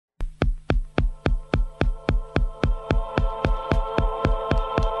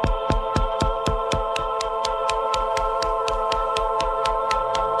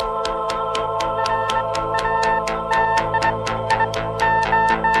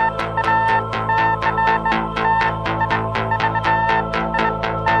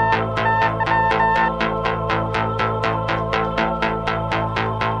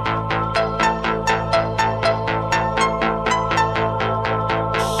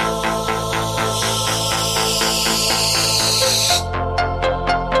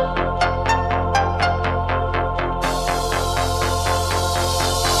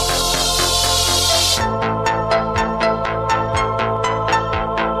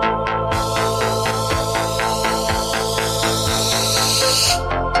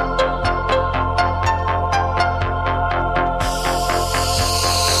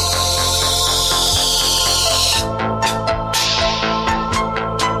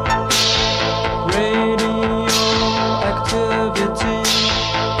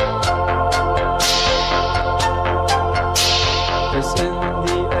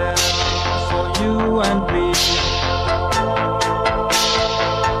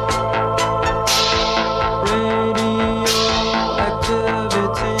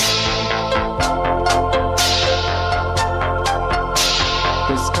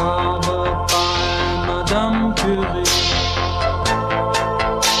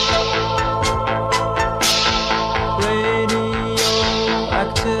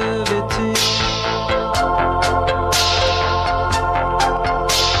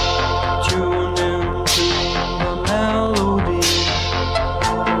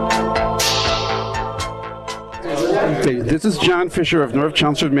Hey, this is John Fisher of North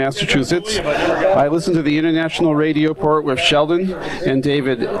Chelmsford, Massachusetts. I listen to the International Radio Report with Sheldon and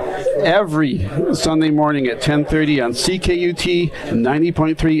David every Sunday morning at 10:30 on CKUT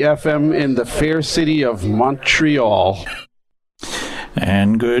 90.3 FM in the fair city of Montreal.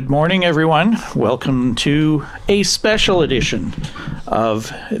 And good morning, everyone. Welcome to a special edition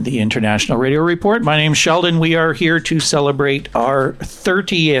of the International Radio Report. My name's Sheldon. We are here to celebrate our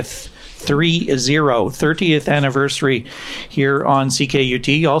 30th anniversary here on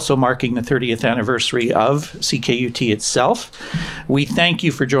CKUT, also marking the 30th anniversary of CKUT itself. We thank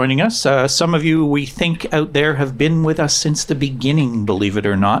you for joining us. Some of you, we think, out there have been with us since the beginning, believe it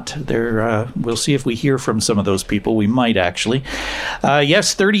or not. We'll see if we hear from some of those people. We might, actually.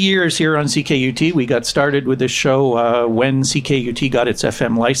 Yes, 30 years here on CKUT. We got started with this show when CKUT got its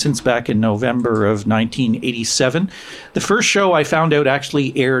FM license back in November of 1987. The first show, I found out,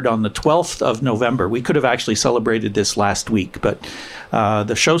 actually aired on the 12th of November. We could have actually celebrated this last week, but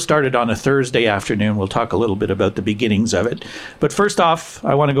the show started on a Thursday afternoon. We'll talk a little bit about the beginnings of it. But first off,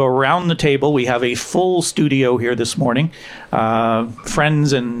 I want to go around the table. We have a full studio here this morning.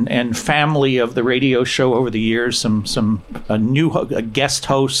 Friends and family of the radio show over the years, some new guest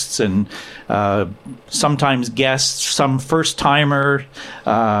hosts and sometimes guests, some first-timer,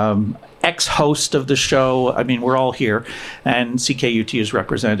 ex-host of the show. I mean, we're all here, and CKUT is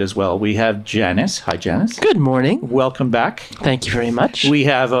represented as well. We have Janice. Hi, Janice. Good morning. Welcome back. Thank you very much. We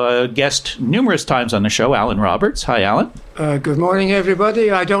have a guest numerous times on the show, Alan Roberts. Hi, Alan. Good morning, everybody.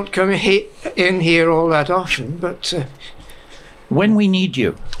 I don't come in here all that often, but when we need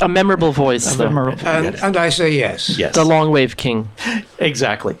you. A memorable voice, and I say yes. Yes. The long wave king.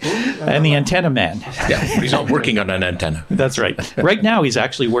 Exactly. And the antenna man. Yeah, he's not working on an antenna. That's right. Right now, he's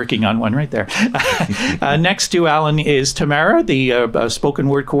actually working on one right there. Next to Alan is Tamara, the spoken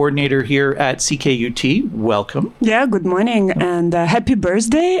word coordinator here at CKUT. Welcome. Yeah, good morning, and happy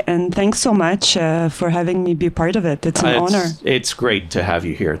birthday, and thanks so much for having me be part of it. It's an honor. It's great to have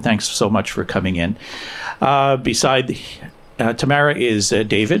you here. Thanks so much for coming in. Tamara is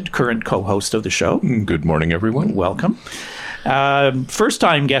David, current co-host of the show. Good morning, everyone. Welcome.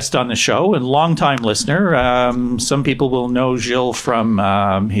 First-time guest on the show and long-time listener. Some people will know Gilles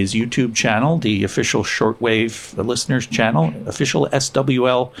from his YouTube channel, the official shortwave listeners channel. Official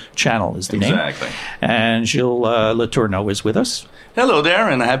SWL channel is the name. Exactly. And Gilles Letourneau is with us. Hello there,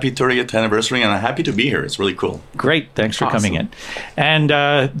 and a happy 30th anniversary, and I'm happy to be here. It's really cool. Great. Thanks for coming in. And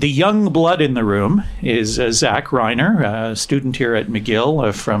the young blood in the room is Zack Rynar, a student here at McGill,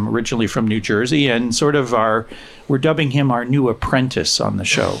 originally from New Jersey, and sort of we're dubbing him our new apprentice on the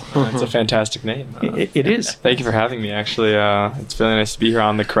show. That's a fantastic name. It is. Thank you for having me, actually. It's really nice to be here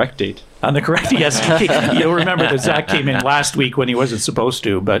on the correct date. On the correct, yes. You'll remember that Zack came in last week when he wasn't supposed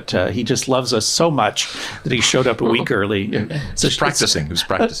to, but he just loves us so much that he showed up a week early. He's practicing. He was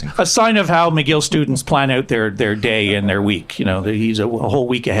practicing. A sign of how McGill students plan out their day and their week. You know, he's a whole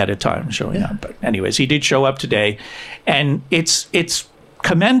week ahead of time showing up. But anyways, he did show up today, and it's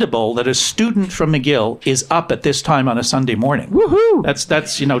commendable that a student from McGill is up at this time on a Sunday morning. Woohoo!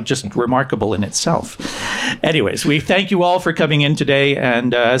 That's just remarkable in itself. Anyways, we thank you all for coming in today,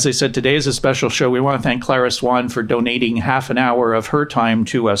 and as I said, today is a special show. We want to thank Clara Swan for donating half an hour of her time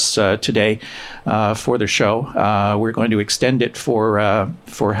to us today for the show. We're going to extend it for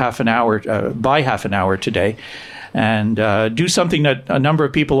half an hour, by half an hour today, and do something that a number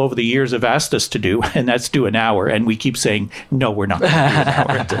of people over the years have asked us to do, and that's do an hour. And we keep saying, no, we're not going to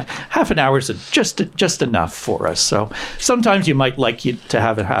do an hour. Half an hour is just enough for us. So sometimes you might like you to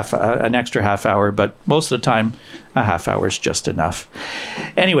have an extra half hour, but most of the time, a half hour is just enough.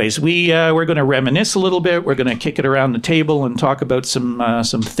 Anyways, we're going to reminisce a little bit. We're going to kick it around the table and talk about some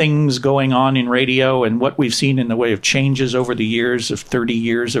things going on in radio and what we've seen in the way of changes over the years of 30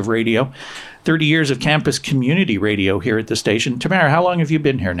 years of radio. 30 years of campus community radio here at the station. Tamara, how long have you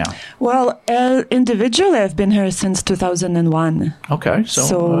been here now? Well, individually, I've been here since 2001. Okay.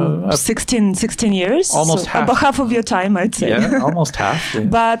 So 16 years. Almost so half. About half of your time, I'd say. Yeah, almost half. Yeah.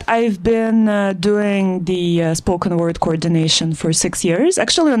 But I've been doing the spoken word coordination for 6 years,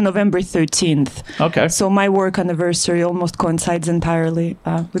 actually on November 13th. Okay. So my work anniversary almost coincides entirely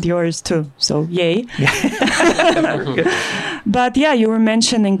with yours too. So yay. Very good. But yeah, you were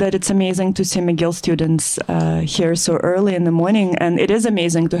mentioning that it's amazing to see McGill students here so early in the morning, and it is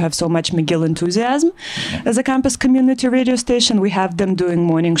amazing to have so much McGill enthusiasm. As a campus community radio station, we have them doing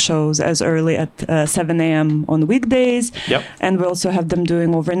morning shows as early at 7 a.m. on weekdays, and we also have them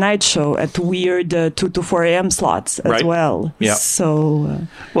doing overnight show at weird 2 to 4 a.m. slots as well. Yeah. So,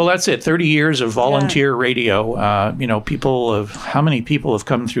 well, that's it. 30 years of volunteer radio. How many people have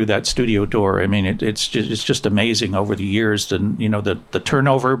come through that studio door? I mean, it's just amazing over the years. And the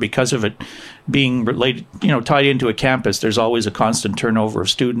turnover, because of it being related, tied into a campus. There's always a constant turnover of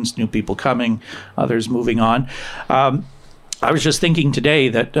students, new people coming, others moving on. I was just thinking today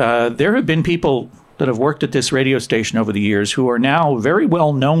that there have been people that have worked at this radio station over the years who are now very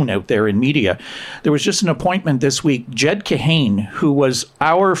well known out there in media. There was just an appointment this week. Jed Kahane, who was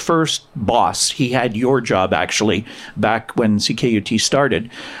our first boss, he had your job actually back when CKUT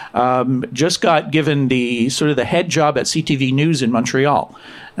started, just got given the head job at CTV News in Montreal.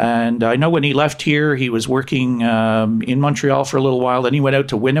 And I know when he left here, he was working in Montreal for a little while. Then he went out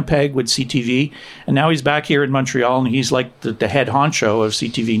to Winnipeg with CTV. And now he's back here in Montreal, and he's like the head honcho of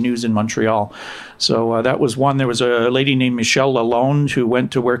CTV News in Montreal. So that was one. There was a lady named Michelle Lalonde who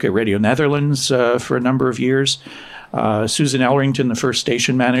went to work at Radio Netherlands for a number of years. Susan Elrington, the first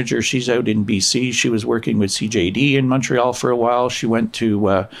station manager, she's out in BC. She was working with CJD in Montreal for a while. She went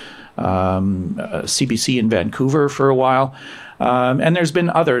to CBC in Vancouver for a while. And there's been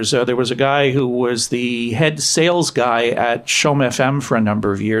others. There was a guy who was the head sales guy at Chom FM for a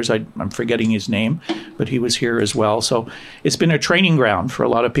number of years. I'm forgetting his name, but he was here as well. So it's been a training ground for a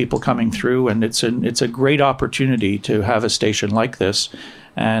lot of people coming through, and it's a great opportunity to have a station like this.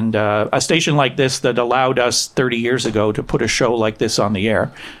 And a station like this that allowed us 30 years ago to put a show like this on the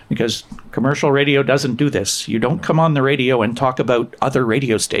air, because commercial radio doesn't do this. You don't come on the radio and talk about other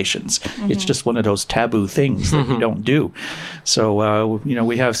radio stations. Mm-hmm. It's just one of those taboo things that you don't do. So,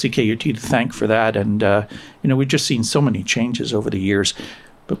 we have CKUT to thank for that. And, we've just seen so many changes over the years.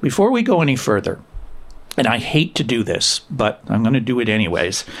 But before we go any further, and I hate to do this, but I'm going to do it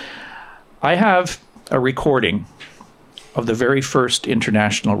anyways, I have a recording of the very first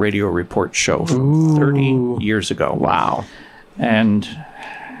International Radio Report show from 30 years ago. Wow. And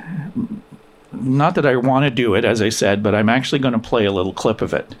not that I want to do it, as I said, but I'm actually going to play a little clip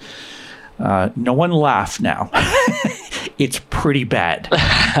of it. No one laugh now. It's pretty bad.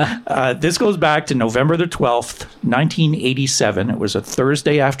 This goes back to November the 12th, 1987. It was a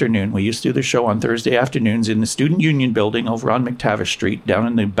Thursday afternoon. We used to do the show on Thursday afternoons in the Student Union building over on McTavish Street, down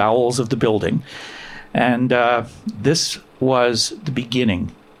in the bowels of the building. And this was the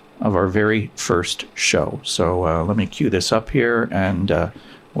beginning of our very first show. So let me cue this up here, and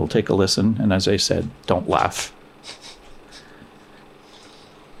we'll take a listen. And as I said, don't laugh.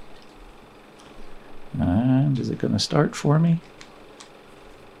 And is it going to start for me?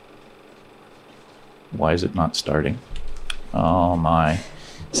 Why is it not starting? Oh, my.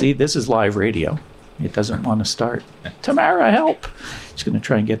 See, this is live radio. It doesn't want to start. Tamara, help! She's going to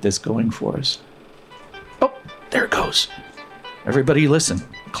try and get this going for us. Oh, there it goes. Everybody listen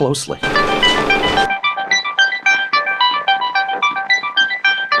closely.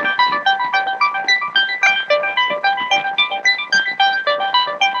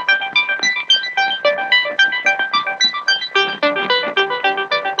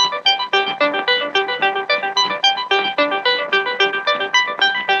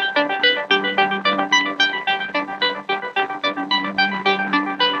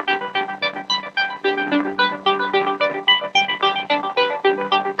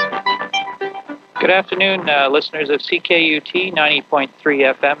 Good afternoon, listeners of CKUT 90.3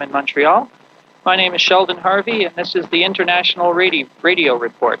 FM in Montreal. My name is Sheldon Harvey, and this is the International Radio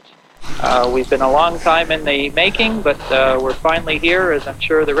Report. We've been a long time in the making, but we're finally here, as I'm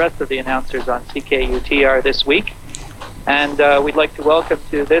sure the rest of the announcers on CKUT are this week. And we'd like to welcome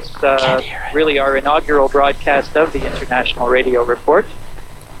to this really our inaugural broadcast of the International Radio Report.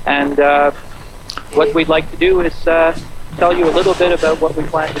 And what we'd like to do is tell you a little bit about what we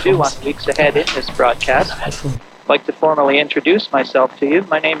plan to do on the weeks ahead in this broadcast. I'd like to formally introduce myself to you.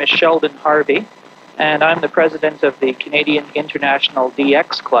 My name is Sheldon Harvey, and I'm the president of the Canadian International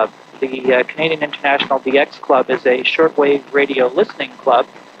DX Club. The Canadian International DX Club is a shortwave radio listening club.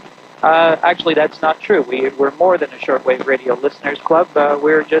 Actually, that's not true. We're more than a shortwave radio listeners club.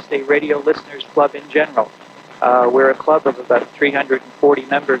 We're just a radio listeners club in general. We're a club of about 340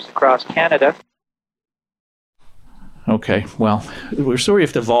 members across Canada. Okay, well, we're sorry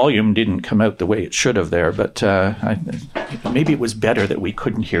if the volume didn't come out the way it should have there, but maybe it was better that we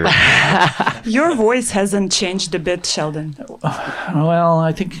couldn't hear it. Your voice hasn't changed a bit, Sheldon. Well,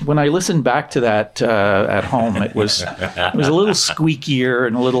 I think when I listened back to that at home, it was a little squeakier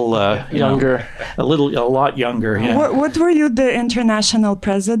and a little Younger. a lot younger. Yeah. What were you the international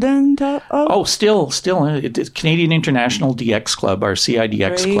president of? Oh, still, it's Canadian International DX Club, our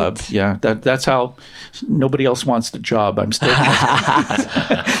CIDX Great. club. Yeah, that's how nobody else wants the job. I'm still.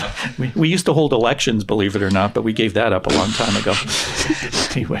 we used to hold elections, believe it or not, but we gave that up a long time ago.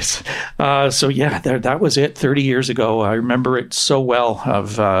 Anyways, so yeah, that was it. 30 years ago, I remember it so well.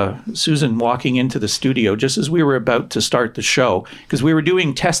 Of Susan walking into the studio just as we were about to start the show, because we were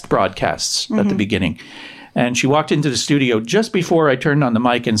doing test broadcasts at the beginning. And she walked into the studio just before I turned on the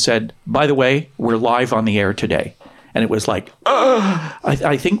mic and said, "By the way, we're live on the air today." And it was like,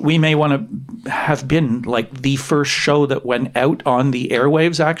 I think we may want to have been like the first show that went out on the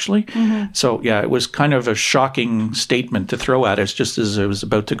airwaves, actually. So, yeah, it was kind of a shocking statement to throw at us just as it was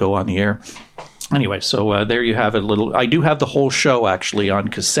about to go on the air. Anyway, so there you have it. I do have the whole show, actually, on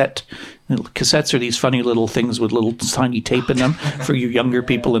cassette. Cassettes are these funny little things with little tiny tape in them for you younger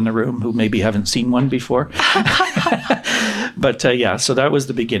people in the room who maybe haven't seen one before. But yeah, so that was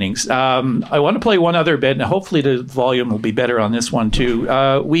the beginnings. I want to play one other bit, and hopefully the volume will be better on this one too.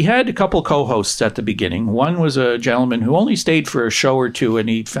 We had a couple co-hosts at the beginning. One was a gentleman who only stayed for a show or two, and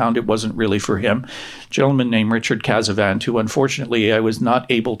he found it wasn't really for him. A gentleman named Richard Casavant, who unfortunately I was not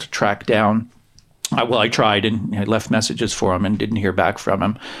able to track down. Well, I tried and I left messages for him and didn't hear back from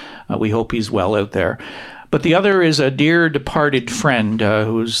him. We hope he's well out there. But the other is a dear departed friend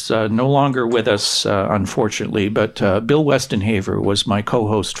who's no longer with us, unfortunately. But Bill Westenhaver was my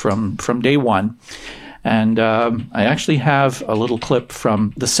co-host from day one. And I actually have a little clip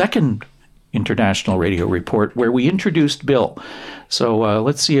from the second International Radio Report where we introduced Bill. So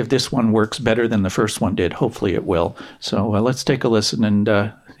let's see if this one works better than the first one did. Hopefully it will. So let's take a listen.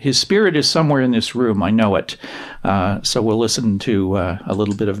 And his spirit is somewhere in this room. I know it. So we'll listen to a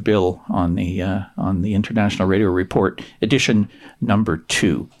little bit of Bill on the International Radio Report, edition number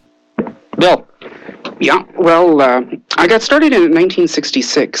 2. Bill. Yeah, well, I got started in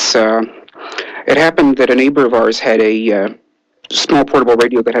 1966. It happened that a neighbor of ours had a small portable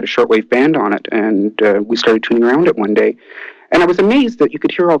radio that had a shortwave band on it, and we started tuning around it one day. And I was amazed that you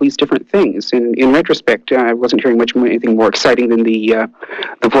could hear all these different things. And in retrospect, I wasn't hearing anything more exciting than the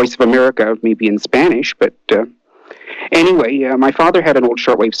Voice of America, maybe in Spanish. But anyway, my father had an old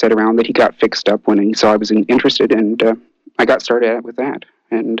shortwave set around that he got fixed up when he saw I was interested, and I got started with that.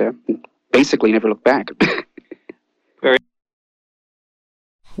 And basically never looked back.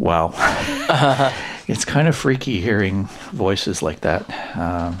 Wow. It's kind of freaky hearing voices like that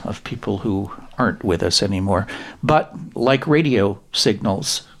of people who aren't with us anymore. But like radio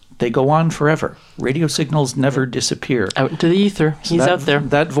signals, they go on forever. Radio signals never disappear. Out into the ether. So He's out there.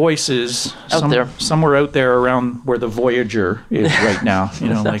 That voice is there. Somewhere out there around where the Voyager is right now.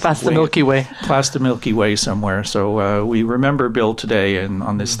 Like past the Milky Way. Past the Milky Way somewhere. So we remember Bill today and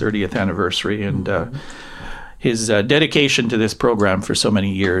on this 30th anniversary, and his dedication to this program for so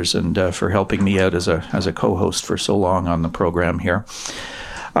many years, and for helping me out as a co-host for so long on the program here.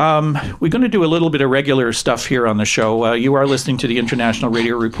 We're going to do a little bit of regular stuff here on the show. You are listening to the International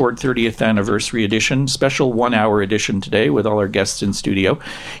Radio Report 30th Anniversary Edition, special 1-hour edition today with all our guests in studio.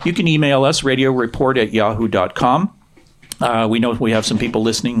 You can email us, radioreport@yahoo.com. We know we have some people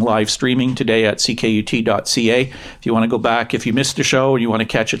listening live streaming today at CKUT.ca. If you want to go back, if you missed the show and you want to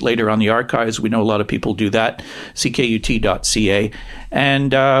catch it later on the archives, we know a lot of people do that, CKUT.ca.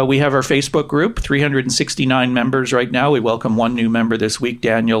 And we have our Facebook group, 369 members right now. We welcome one new member this week,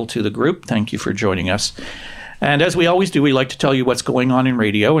 Daniel, to the group. Thank you for joining us. And as we always do, we like to tell you what's going on in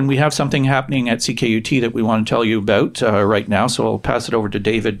radio. And we have something happening at CKUT that we want to tell you about right now. So I'll pass it over to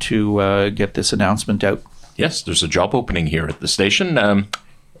David to get this announcement out. Yes, there's a job opening here at the station.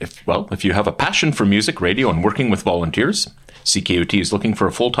 If you have a passion for music, radio, and working with volunteers, CKUT is looking for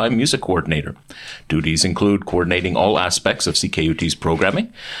a full-time music coordinator. Duties include coordinating all aspects of CKUT's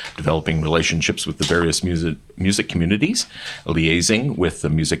programming, developing relationships with the various music communities, liaising with the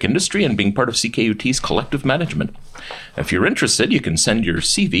music industry, and being part of CKUT's collective management. If you're interested, you can send your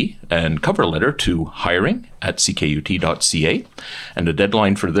CV and cover letter to hiring@ckut.ca. And the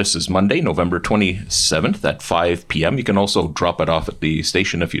deadline for this is Monday, November 27th at 5 p.m. You can also drop it off at the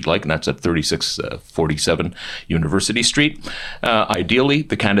station if you'd like, and that's at 3647 University Street. Ideally,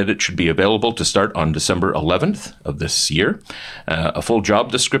 the candidate should be available to start on December 11th of this year. A full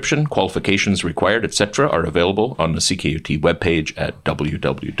job description, qualifications required, etc. are available available on the CKUT webpage at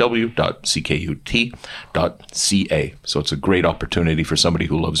www.ckut.ca. So it's a great opportunity for somebody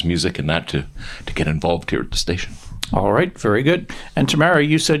who loves music and that to get involved here at the station. All right, very good. And Tamara,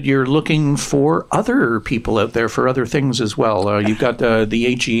 you said you're looking for other people out there for other things as well. You've got the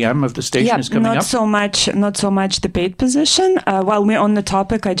AGM of the station is coming up. Not so much the paid position. While we're on the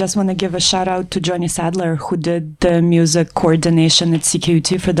topic, I just want to give a shout out to Johnny Sadler, who did the music coordination at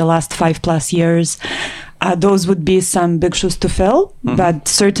CKUT for the last 5+ years. Those would be some big shoes to fill, but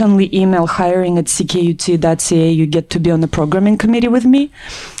certainly email hiring@ckut.ca. You get to be on the programming committee with me.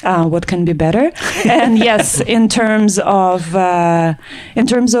 What can be better? And yes, in terms of our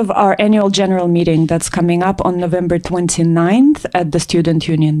annual general meeting that's coming up on November 29th at the Student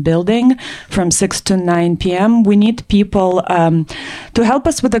Union building from 6 to 9 p.m., we need people to help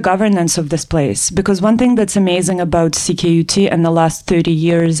us with the governance of this place. Because one thing that's amazing about CKUT and the last 30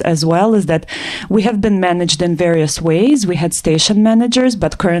 years as well is that we have been managed in various ways. We had station managers,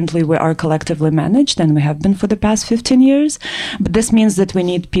 but currently we are collectively managed, and we have been for the past 15 years. But this means that we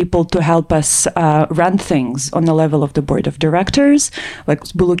need people to help us run things on the level of the board of directors. Like,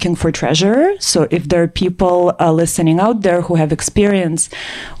 we're looking for treasurer. So if there are people listening out there who have experience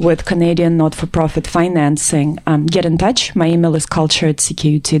with Canadian not-for-profit financing, get in touch. My email is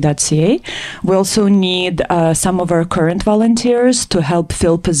culture@ckut.ca. We also need some of our current volunteers to help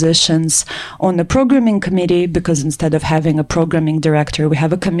fill positions on the programming committee, because instead of having a programming director, we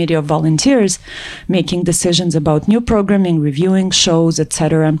have a committee of volunteers making decisions about new programming, reviewing shows,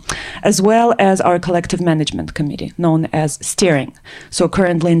 etc., as well as our collective management committee, known as steering. So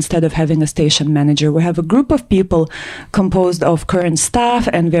currently, instead of having a station manager, we have a group of people composed of current staff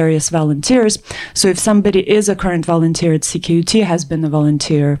and various volunteers. So if somebody is a current volunteer at CKUT, has been a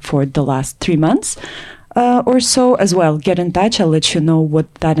volunteer for the last 3 months, or so as well, get in touch. I'll let you know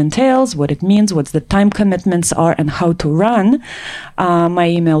what that entails, what it means, what the time commitments are, and how to run. My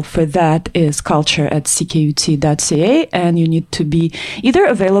email for that is culture@ckut.ca, and you need to be either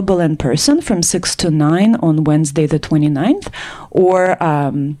available in person from 6 to 9 on Wednesday the 29th, or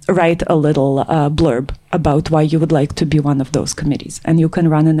write a little blurb about why you would like to be one of those committees, and you can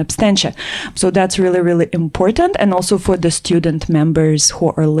run an abstention. So that's really, really important. And also for the student members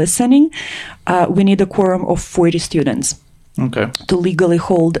who are listening, we need a quorum of 40 students. Okay. To legally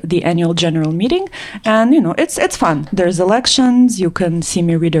hold the annual general meeting. And, it's fun. There's elections. You can see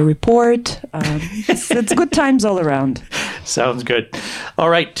me read a report. It's good times all around. Sounds good. All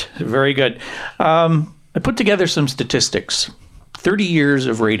right. Very good. I put together some statistics. 30 years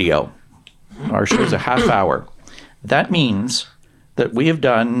of radio. Our show's a half hour. That means that we have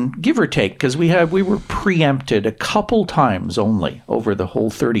done, give or take, because we were preempted a couple times only over the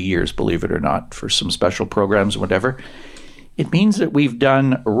whole 30 years, believe it or not, for some special programs or whatever. It means that we've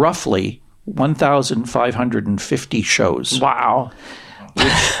done roughly 1,550 shows. Wow.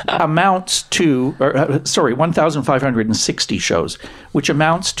 Which amounts to, 1,560 shows, which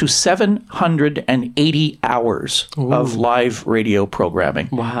amounts to 780 hours of live radio programming.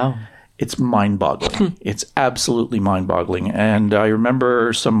 Wow. It's mind-boggling. It's absolutely mind-boggling. And I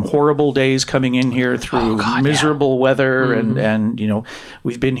remember some horrible days coming in here through miserable weather. And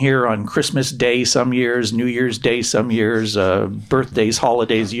we've been here on Christmas Day some years, New Year's Day some years, birthdays,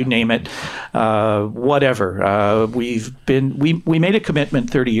 holidays, you name it, whatever. We made a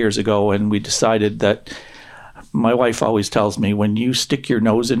commitment 30 years ago, and we decided that my wife always tells me, when you stick your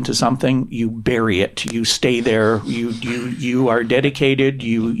nose into something, you bury it. You stay there. You are dedicated.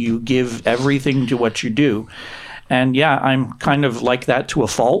 You give everything to what you do. And yeah, I'm kind of like that to a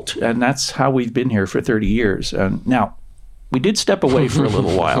fault. And that's how we've been here for 30 years. And now, we did step away for a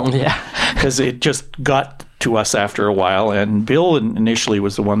little while. Because it just got to us after a while. And Bill initially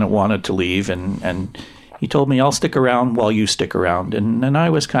was the one that wanted to leave. And he told me, I'll stick around while you stick around. And I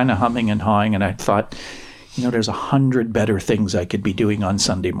was kind of humming and hawing. And I thought, there's 100 better things I could be doing on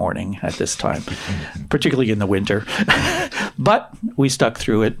Sunday morning at this time, particularly in the winter. But we stuck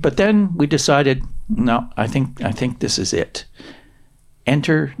through it. But then we decided, no, I think this is it.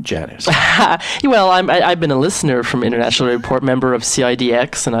 Enter Janice. Well, I've been a listener from International Report, member of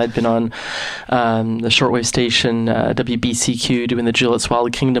CIDX, and I'd been on the shortwave station WBCQ doing the Gilles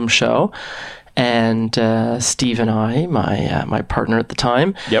Wild Kingdom show. And Steve and I, my partner at the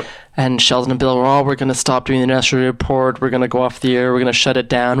time, and Sheldon and Bill were we're going to stop doing the International Report. We're going to go off the air. We're going to shut it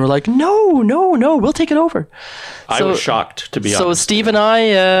down. We're like, no, we'll take it over. I was shocked, to be honest. So Steve and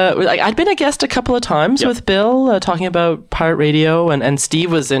I'd been a guest a couple of times with Bill talking about pirate radio, and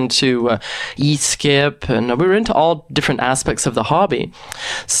Steve was into e-skip, and we were into all different aspects of the hobby.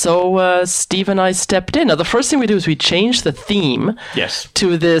 So Steve and I stepped in. Now, the first thing we did was we changed the theme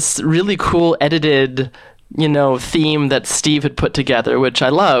to this really cool edited theme that Steve had put together, which I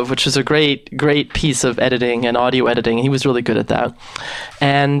love, which is a great piece of editing and audio editing. He was really good at that.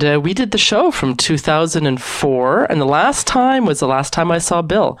 And we did the show from 2004, and the last time I saw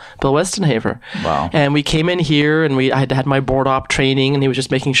Bill Westenhaver. Wow. And we came in here, and I had my board op training, and he was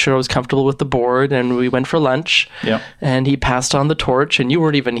just making sure I was comfortable with the board, and we went for lunch. Yep. And he passed on the torch, and you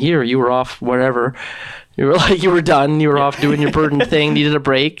weren't even here. You were off wherever. You were done. You were off doing your burden thing, needed a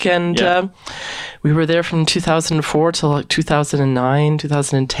break, and we were there from 2004 till like 2009,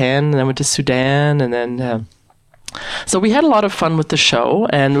 2010, and then went to Sudan, and then... So we had a lot of fun with the show,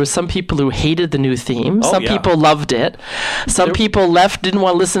 and there were some people who hated the new theme. Some people loved it. Some people left, didn't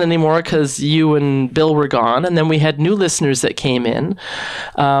want to listen anymore because you and Bill were gone, and then we had new listeners that came in.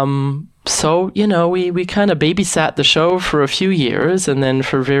 So, we kind of babysat the show for a few years, and then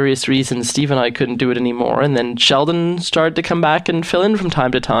for various reasons, Steve and I couldn't do it anymore. And then Sheldon started to come back and fill in from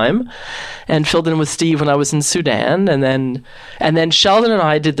time to time, and filled in with Steve when I was in Sudan. And then Sheldon and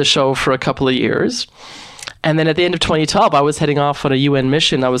I did the show for a couple of years. And then at the end of 2012, I was heading off on a UN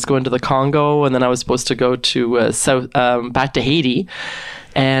mission. I was going to the Congo, and then I was supposed to go to back to Haiti.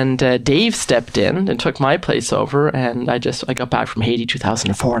 And Dave stepped in and took my place over, and I got back from Haiti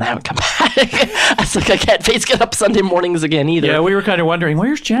 2004, and I haven't come back. I was like, I can't get up Sunday mornings again either. Yeah, we were kind of wondering,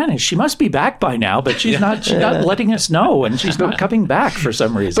 where's Janice? She must be back by now, but she's not letting us know, and she's not coming back for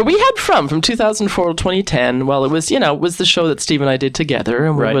some reason. But we had from 2004 to 2010. Well, it was the show that Steve and I did together,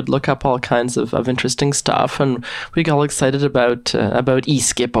 and we would look up all kinds of interesting stuff, and we got all excited about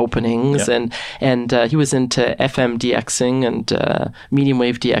e-skip openings, and he was into FM DXing and medium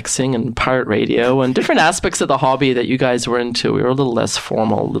wave DXing and pirate radio and different aspects of the hobby that you guys were into. We were a little less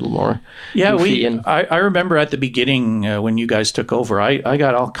formal, a little more goofy. I remember at the beginning when you guys took over, I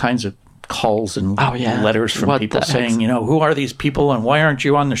got all kinds of calls and letters from people saying, who are these people and why aren't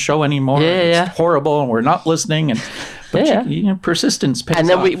you on the show anymore? It's horrible and we're not listening. But persistence pays And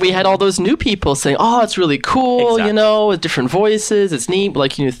then off. we had all those new people saying, oh, it's really cool, with different voices. It's neat,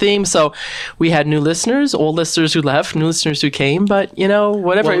 like your new theme. So we had new listeners, old listeners who left, new listeners who came. But,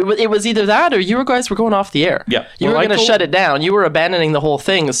 whatever. Well, it was either that or you guys were going off the air. Yeah. You were going to shut it down. You were abandoning the whole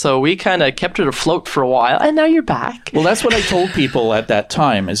thing. So we kind of kept it afloat for a while. And now you're back. Well, that's what I told people at that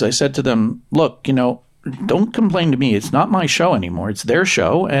time is I said to them, look, don't complain to me. It's not my show anymore. It's their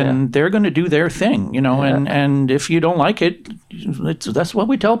show, and they're going to do their thing, and if you don't like it, that's what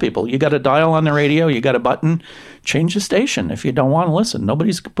we tell people. You got a dial on the radio, you got a button, change the station if you don't want to listen.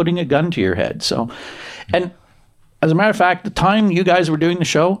 Nobody's putting a gun to your head. So, and as a matter of fact, the time you guys were doing the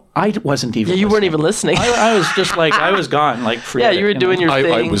show, I wasn't even you weren't even listening. I was just like, I was gone. Like, forget you were doing your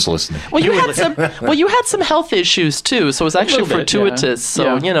thing. I was listening. Well, you had some health issues too, so it was actually fortuitous.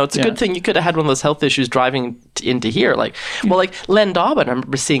 So, it's a good thing you could have had one of those health issues driving into here. Like Len Dobbin, I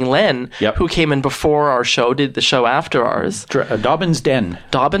remember seeing Len, who came in before our show, did the show after ours. Dobbin's Den.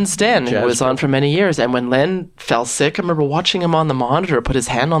 Who was on for many years. And when Len fell sick, I remember watching him on the monitor, put his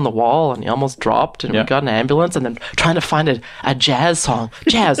hand on the wall, and he almost dropped, and we got an ambulance, and then trying to find a jazz song.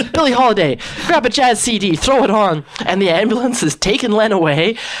 Jazz, Billie Holiday, grab a jazz CD, throw it on. And the ambulance is taking Len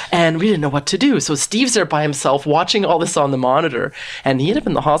away, and we didn't know what to do. So Steve's there by himself watching all this on the monitor, and he ended up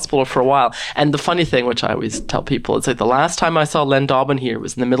in the hospital for a while. And the funny thing, which I always tell people, it's like the last time I saw Len Dobbin here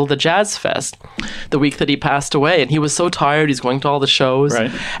was in the middle of the Jazz Fest, the week that he passed away, and he was so tired, he's going to all the shows.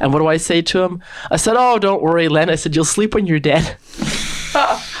 Right. And what do I say to him? I said, oh, don't worry, Len. I said, you'll sleep when you're dead.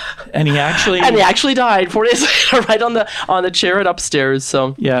 And he actually died 4 days later, right on the chair at upstairs.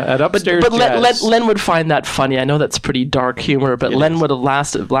 So at upstairs. But Len would find that funny. I know that's pretty dark humor, but Len would have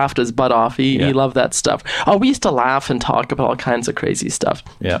laughed his butt off. He loved that stuff. Oh, we used to laugh and talk about all kinds of crazy stuff.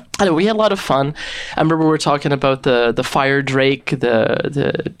 Yeah, we had a lot of fun. I remember we were talking about the Fire Drake,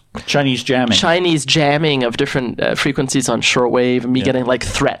 the Chinese jamming of different frequencies on shortwave, and me getting like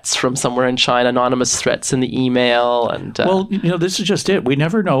threats from somewhere in China, anonymous threats in the email. And well, this is just it. We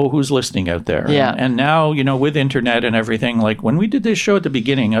never know who's listening out there. Yeah. And now, with internet and everything, like when we did this show at the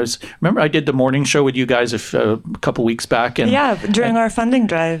beginning, remember I did the morning show with you guys a couple weeks back. And during our funding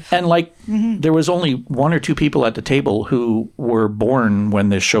drive. And there was only one or two people at the table who were born when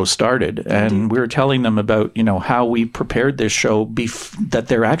this show started. And we were telling them about, how we prepared this show, that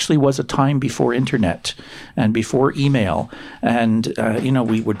there actually was a time before internet and before email. And,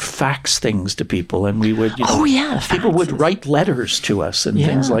 we would fax things to people, and we would, people would write letters to us and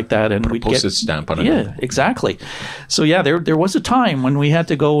things like that. And we'd get a stamp on it. Yeah, exactly. So there was a time when we had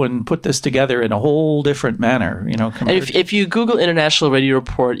to go and put this together in a whole different manner. If you Google International Radio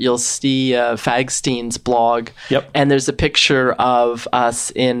Report, you'll see Harvey Fagstein's blog. Yep. And there's a picture of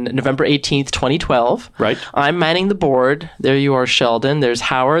us in November 18th, 2012. Right. I'm manning the board. There you are, Sheldon. There's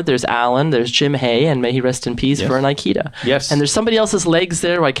Howard. There's Alan. There's Jim Hay. And may he rest in peace, Vern Ikeda. Yes. And there's somebody else's legs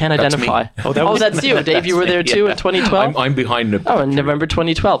there who I can't That's identify. me. That's you. Dave, you were there too in 2012? I'm behind the... Oh, in November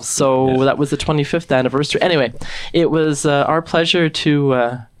 2012. So that was the 25th anniversary. Anyway, it was our pleasure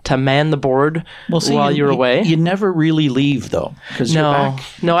to man the board while you're away. You never really leave, though, because you're back.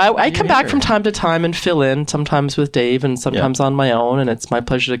 No, I come back from time to time and fill in, sometimes with Dave and sometimes on my own, and it's my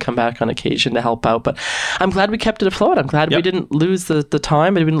pleasure to come back on occasion to help out. But I'm glad we kept it afloat. I'm glad we didn't lose the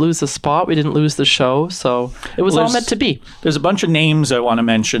time. We didn't lose the spot. We didn't lose the show. So it was all meant to be. There's a bunch of names I want to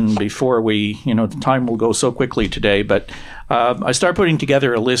mention before we, the time will go so quickly today, but I started putting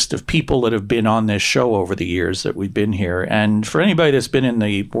together a list of people that have been on this show over the years that we've been here. And for anybody that's been in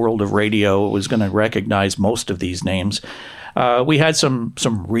the world of radio, was going to recognize most of these names. We had some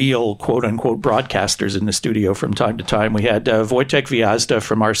real quote-unquote broadcasters in the studio from time to time. We had Wojtek Wyazda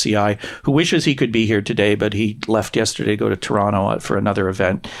from RCI, who wishes he could be here today, but he left yesterday to go to Toronto for another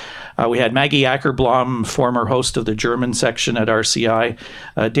event. We had Maggie Ackerblom, former host of the German section at RCI.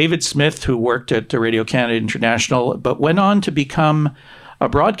 David Smith, who worked at Radio Canada International, but went on to become a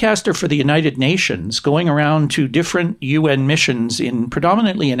broadcaster for the United Nations, going around to different UN missions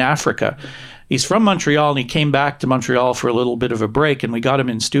predominantly in Africa. He's from Montreal, and he came back to Montreal for a little bit of a break, and we got him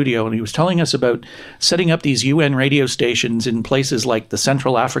in studio, and he was telling us about setting up these UN radio stations in places like the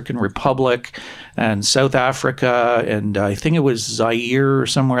Central African Republic and South Africa, and I think it was Zaire or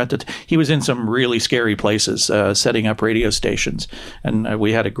somewhere he was in some really scary places setting up radio stations, and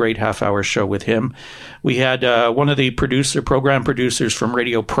we had a great half-hour show with him. We had one of the program producers from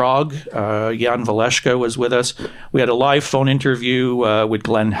Radio Prague, Jan Valeshka, was with us. We had a live phone interview with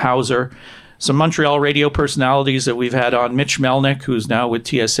Glenn Hauser. Some Montreal radio personalities that we've had on. Mitch Melnick, who's now with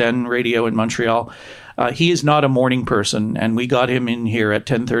TSN Radio in Montreal. He is not a morning person, and we got him in here at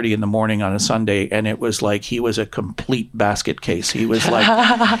 10:30 in the morning on a Sunday, and it was like he was a complete basket case. He was like,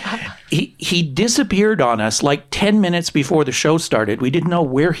 he disappeared on us like 10 minutes before the show started. We didn't know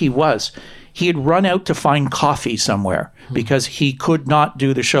where he was. He had run out to find coffee somewhere because he could not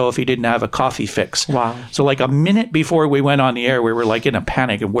do the show if he didn't have a coffee fix. Wow. So like a minute before we went on the air, we were like in a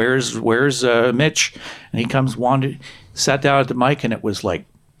panic. And where's Mitch? And he comes, sat down at the mic, and it was like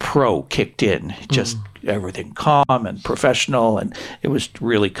pro kicked in. Just everything calm and professional, and it was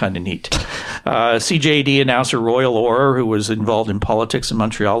really kind of neat. CJD announcer Royal Orr, who was involved in politics in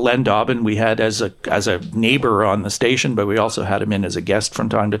Montreal. Len Dobbin we had as a neighbor on the station, but we also had him in as a guest from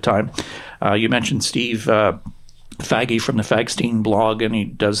time to time. You mentioned Steve Faggy from the Fagstein blog, and he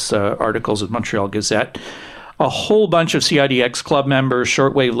does articles at Montreal Gazette. A whole bunch of CIDX club members,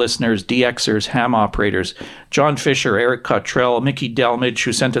 shortwave listeners, DXers, ham operators, John Fisher, Eric Cottrell, Mickey Delmage,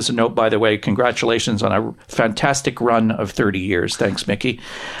 who sent us a note, by the way. Congratulations on a fantastic run of 30 years. Thanks, Mickey.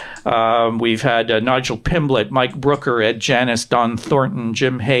 We've had Nigel Pimblett, Mike Brooker, Ed Janis, Don Thornton,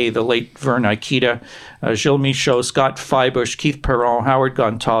 Jim Hay, the late Vern Ikeda, Gilles Michaud, Scott Feibush, Keith Perron, Howard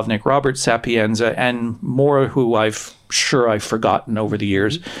Gontovnik, Robert Sapienza, and more who I've forgotten over the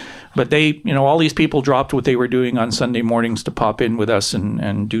years. But they, all these people dropped what they were doing on Sunday mornings to pop in with us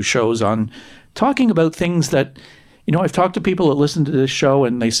and do shows on talking about things that, I've talked to people that listen to this show,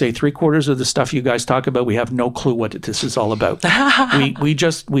 and they say 3/4 of the stuff you guys talk about, we have no clue what this is all about.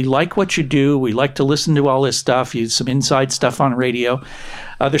 we like what you do. We like to listen to all this stuff. Some inside stuff on radio.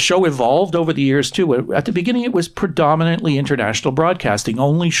 The show evolved over the years, too. At the beginning, it was predominantly international broadcasting,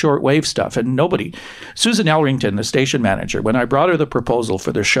 only shortwave stuff, and nobody. Susan Elrington, the station manager, when I brought her the proposal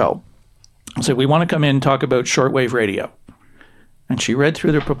for the show, said, we want to come in and talk about shortwave radio. And she read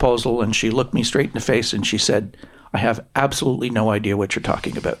through the proposal, and she looked me straight in the face, and she said, I have absolutely no idea what you're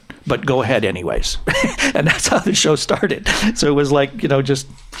talking about, but go ahead anyways. And that's how the show started. So it was like, just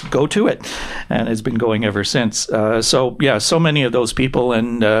go to it. And it's been going ever since. So many of those people.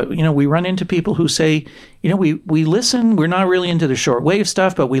 And, we run into people who say, we listen, we're not really into the shortwave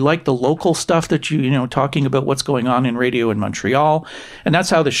stuff, but we like the local stuff that talking about what's going on in radio in Montreal. And that's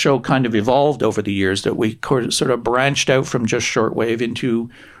how the show kind of evolved over the years, that we sort of branched out from just shortwave into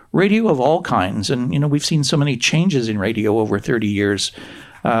radio of all kinds. And, we've seen so many changes in radio over 30 years.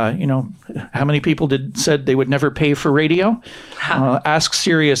 How many people said they would never pay for radio? Ask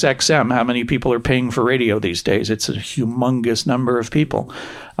Sirius XM how many people are paying for radio these days. It's a humongous number of people.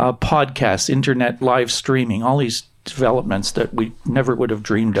 Podcasts, internet, live streaming, all these developments that we never would have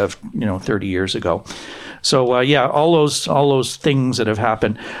dreamed of, 30 years ago. So, all those things that have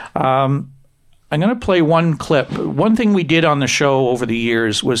happened. I'm going to play one clip. One thing we did on the show over the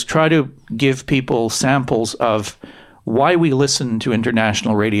years was try to give people samples of why we listen to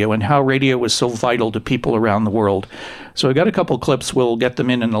international radio and how radio was so vital to people around the world. So I got a couple clips. We'll get them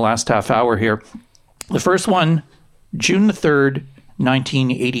in the last half hour here. The first one, June the 3rd,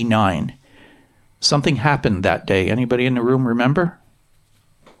 1989. Something happened that day. Anybody in the room remember?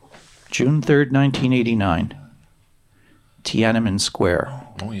 June 3rd, 1989. Tiananmen Square.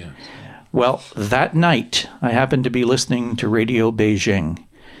 Oh, yeah. Well, that night, I happened to be listening to Radio Beijing,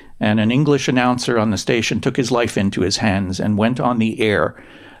 and an English announcer on the station took his life into his hands and went on the air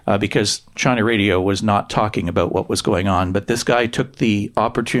because China Radio was not talking about what was going on. But this guy took the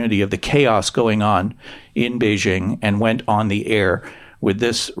opportunity of the chaos going on in Beijing and went on the air with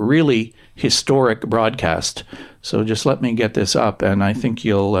this really historic broadcast. So just let me get this up, and I think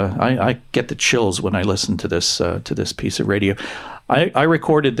you'll. I get the chills when I listen to this piece of radio. I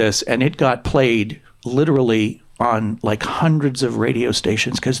recorded this, and it got played literally on like hundreds of radio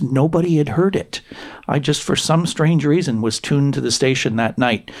stations because nobody had heard it. I just, for some strange reason, was tuned to the station that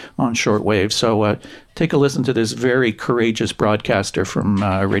night on shortwave. So take a listen to this very courageous broadcaster from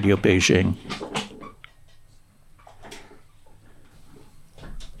Radio Beijing.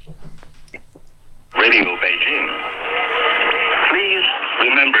 Radio Beijing. Please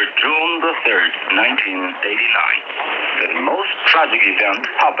remember June the 3rd, 1989. The most tragic event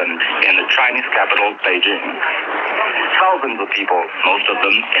happened in the Chinese capital, Beijing. Thousands of people, most of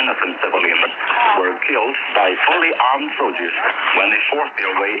them innocent civilians, were killed by fully armed soldiers when they forced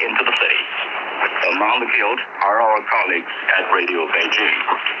their way into the city. Among the killed are our colleagues at Radio Beijing.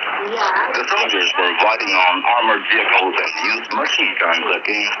 The soldiers were riding on armored vehicles and used machine guns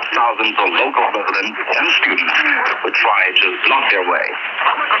against thousands of local residents and students who tried to block their way.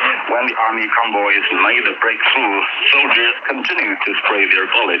 When the army convoys made a breakthrough, soldiers continued to spray their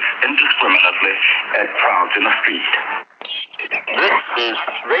bullets indiscriminately at crowds in the street. This is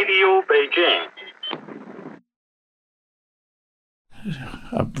Radio Beijing.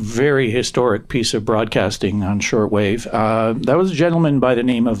 A very historic piece of broadcasting on shortwave. That was a gentleman by the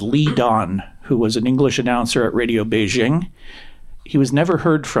name of Li Dan, who was an English announcer at Radio Beijing. He was never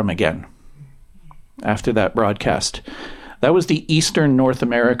heard from again after that broadcast. That was the Eastern North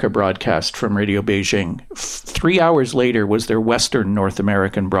America broadcast from Radio Beijing. 3 hours later was their Western North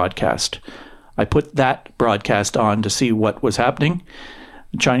American broadcast. I put that broadcast on to see what was happening.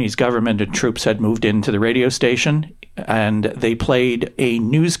 The Chinese government and troops had moved into the radio station, and they played a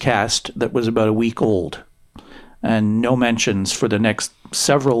newscast that was about a week old, and no mentions for the next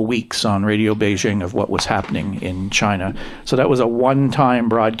several weeks on Radio Beijing of what was happening in China. So that was a one-time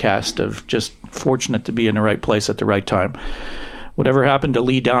broadcast of just fortunate to be in the right place at the right time. Whatever happened to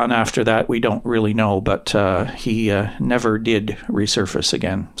Li Dan after that, we don't really know, but he never did resurface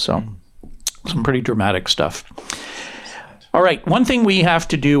again. So some pretty dramatic stuff. All right, one thing we have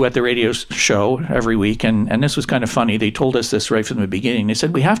to do at the radio show every week, and this was kind of funny, they told us this right from the beginning. They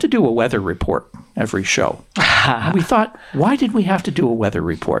said, we have to do a weather report every show. And we thought, why did we have to do a weather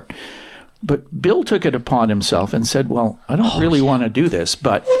report? But Bill took it upon himself and said, well, I don't really want to do this,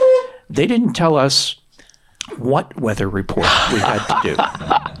 but they didn't tell us what weather report we had to do.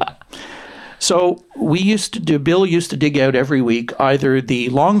 So Bill used to dig out every week either the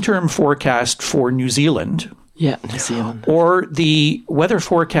long-term forecast for New Zealand, New Zealand, or the weather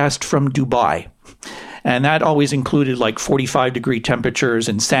forecast from Dubai. And that always included like 45-degree temperatures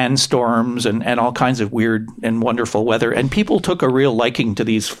and sandstorms and all kinds of weird and wonderful weather. And people took a real liking to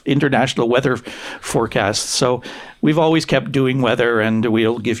these international weather forecasts. So we've always kept doing weather, and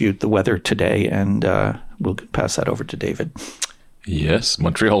we'll give you the weather today. And we'll pass that over to David. Yes,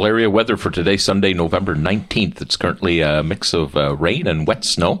 Montreal area weather for today, Sunday, November 19th. It's currently a mix of rain and wet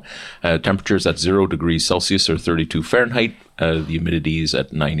snow. Temperatures at 0 degrees Celsius or 32 Fahrenheit. The humidity is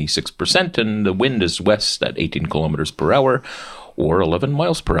at 96%, and the wind is west at 18 kilometers per hour or 11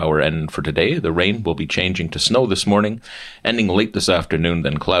 miles per hour. And for today, the rain will be changing to snow this morning, ending late this afternoon,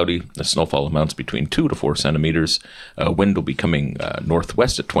 then cloudy. The snowfall amounts between 2 to 4 centimeters. Wind will be coming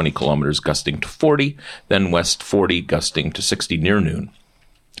northwest at 20 kilometers, gusting to 40, then west 40, gusting to 60 near noon.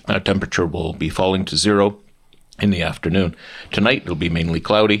 Temperature will be falling to 0 in the afternoon. Tonight, it'll be mainly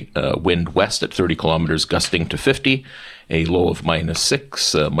cloudy. Wind west at 30 kilometers, gusting to 50. A low of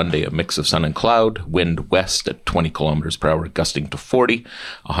 -6. Monday, a mix of sun and cloud. Wind west at 20 kilometers per hour, gusting to 40.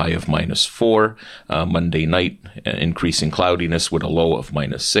 A high of -4. Monday night, increasing cloudiness with a low of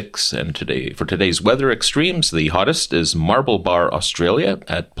 -6. And for today's weather extremes, the hottest is Marble Bar, Australia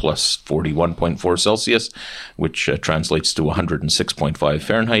at plus 41.4 Celsius, which translates to 106.5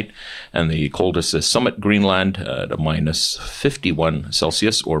 Fahrenheit. And the coldest is Summit, Greenland at a -51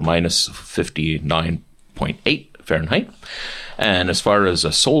 Celsius or -59.8 Fahrenheit. And as far as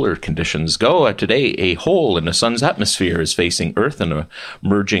solar conditions go, today a hole in the sun's atmosphere is facing Earth, and a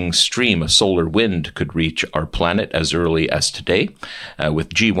merging stream of solar wind could reach our planet as early as today, with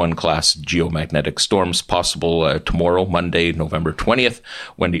G1 class geomagnetic storms possible tomorrow, Monday, November 20th,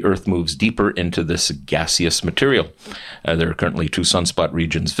 when the Earth moves deeper into this gaseous material. There are currently 2 sunspot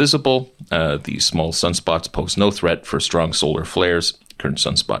regions visible. These small sunspots pose no threat for strong solar flares. Current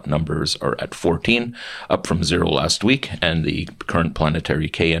sunspot numbers are at 14, up from 0 last week, and the current planetary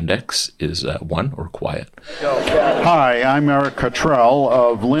K-index is 1, or quiet. Hi, I'm Eric Cottrell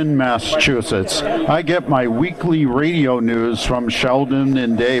of Lynn, Massachusetts. I get my weekly radio news from Sheldon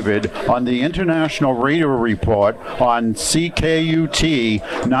and David on the International Radio Report on CKUT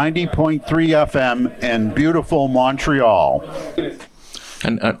 90.3 FM in beautiful Montreal.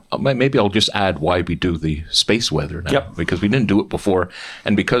 And maybe I'll just add why we do the space weather now, because we didn't do it before.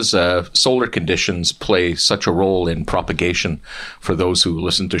 And because solar conditions play such a role in propagation for those who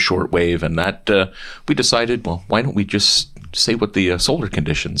listen to shortwave, and that we decided, well, why don't we just say what the solar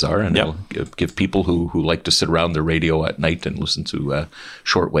conditions are, and it'll give people who like to sit around their radio at night and listen to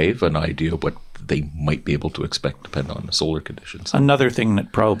shortwave an idea of what they might be able to expect depending on the solar conditions. Another thing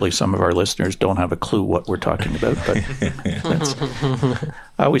that probably some of our listeners don't have a clue what we're talking about, but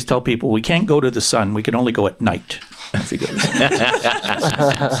I always tell people we can't go to the sun, we can only go at night. It's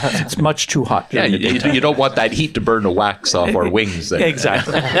much too hot. Yeah, you don't want that heat to burn the wax off our wings.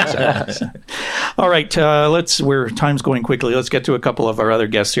 Exactly. All right, time's going quickly. Let's get to a couple of our other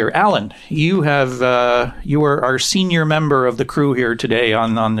guests here. Alan, you are our senior member of the crew here today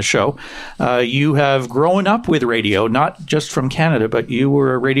on the show. You have grown up with radio, not just from Canada, but you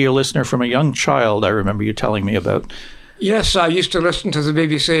were a radio listener from a young child, I remember you telling me about. Yes, I used to listen to the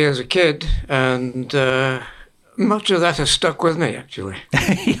BBC as a kid, and much of that has stuck with me, actually.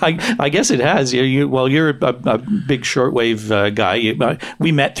 I guess it has. You're a big shortwave guy.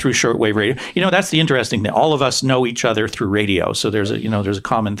 We met through shortwave radio. That's the interesting thing. All of us know each other through radio, so there's a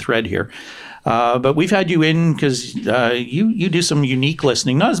common thread here. But we've had you in because you do some unique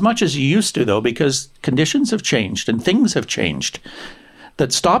listening, not as much as you used to, though, because conditions have changed and things have changed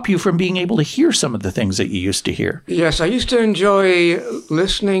that stop you from being able to hear some of the things that you used to hear. Yes, I used to enjoy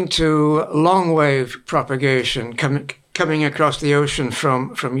listening to long-wave propagation coming across the ocean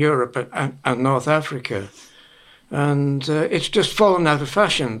from Europe and North Africa. And it's just fallen out of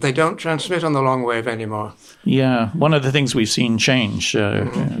fashion. They don't transmit on the long wave anymore. Yeah, one of the things we've seen change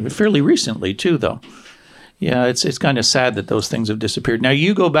fairly recently, too, though. Yeah, it's kind of sad that those things have disappeared. Now,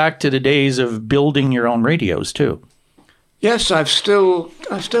 you go back to the days of building your own radios, too. Yes, I've still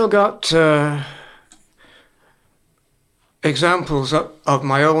got examples of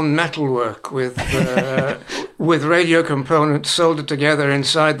my own metalwork with radio components soldered together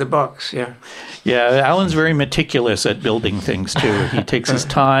inside the box. Yeah. Yeah, Alan's very meticulous at building things too. He takes his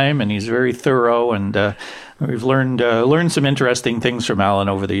time and he's very thorough, and we've learned some interesting things from Alan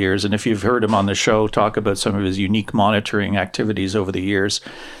over the years. And if you've heard him on the show talk about some of his unique monitoring activities over the years,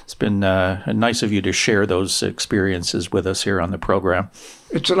 it's been nice of you to share those experiences with us here on the program.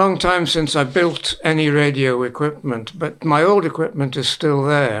 It's a long time since I built any radio equipment, but my old equipment is still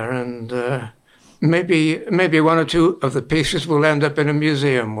there, and maybe one or two of the pieces will end up in a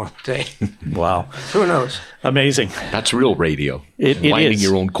museum one day. Wow. Who knows? Amazing. That's real radio. It winding is.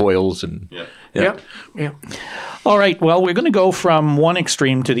 your own coils and... Yeah. All right. Well, we're going to go from one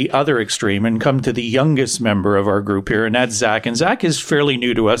extreme to the other extreme and come to the youngest member of our group here, and that's Zack. And Zack is fairly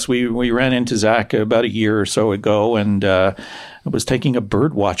new to us. We ran into Zack about a year or so ago, and I was taking a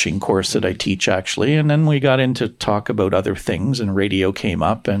bird watching course that I teach, actually. And then we got into talk about other things, and radio came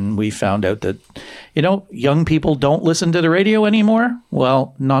up, and we found out that, young people don't listen to the radio anymore.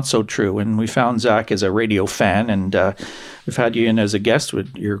 Well, not so true. And we found Zack as a radio fan, and we've had you in as a guest.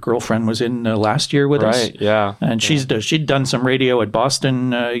 Your girlfriend was in last year with us. Right, yeah. And she'd done some radio at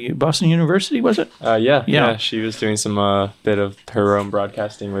Boston University, was it? Yeah. She was doing some bit of her own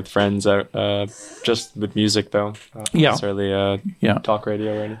broadcasting with friends, just with music, though. Not necessarily talk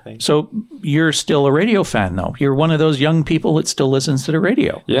radio or anything. So you're still a radio fan, though. You're one of those young people that still listens to the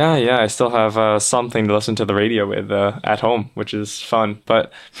radio. Yeah. I still have something to listen to the radio with at home, which is fun.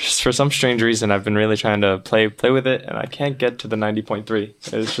 But for some strange reason, I've been really trying to play with it, and I can't get to the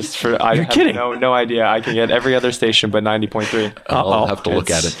 90.3. It's just You're kidding. No idea. I can get every other station but 90.3. I'll have to look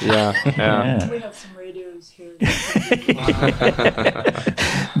at it. Yeah. We have some radios here.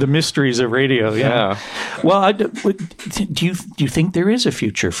 The mysteries of radio. Yeah. Well, do you think there is a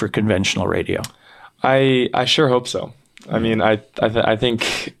future for conventional radio? I sure hope so. I mean, I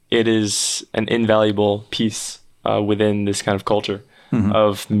think it is an invaluable piece within this kind of culture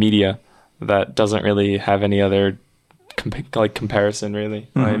of media. that doesn't really have any other comparison, really.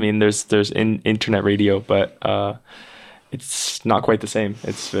 I mean, there's internet radio, but it's not quite the same.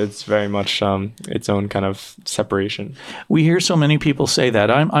 It's very much its own kind of separation. We hear so many people say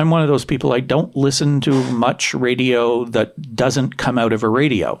that. I'm one of those people. I don't listen to much radio that doesn't come out of a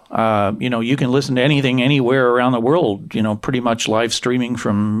radio. You can listen to anything anywhere around the world, pretty much live streaming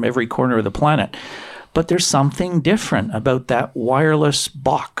from every corner of the planet. But there's something different about that wireless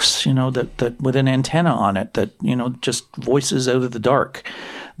box, that with an antenna on it that, just voices out of the dark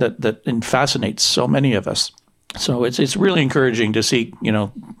that fascinates so many of us. So it's really encouraging to see,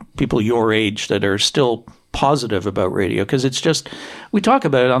 people your age that are still positive about radio, because it's just, we talk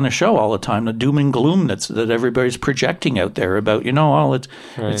about it on the show all the time, the doom and gloom that everybody's projecting out there about,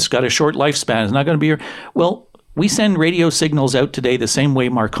 it's got a short lifespan, it's not going to be here. Well, we send radio signals out today the same way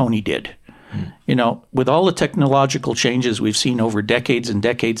Marconi did. With all the technological changes we've seen over decades and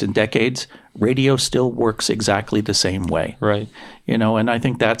decades and decades, radio still works exactly the same way. Right. And I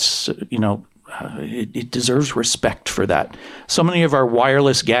think that's, it deserves respect for that. So many of our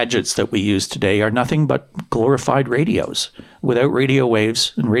wireless gadgets that we use today are nothing but glorified radios. Without radio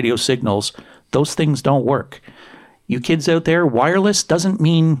waves and radio signals, those things don't work. You kids out there, wireless doesn't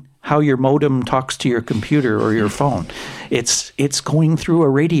mean how your modem talks to your computer or your phone. It's going through a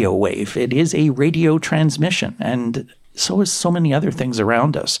radio wave. It is a radio transmission, and so is so many other things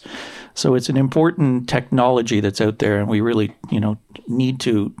around us. So it's an important technology that's out there, and we really, need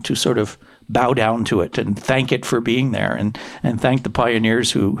to sort of bow down to it and thank it for being there, and thank the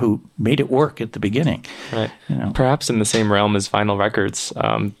pioneers who made it work at the beginning. Right. Perhaps in the same realm as vinyl records,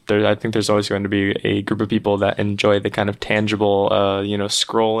 I think there's always going to be a group of people that enjoy the kind of tangible,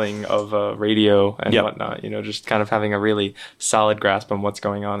 scrolling of radio and whatnot. Just kind of having a really solid grasp on what's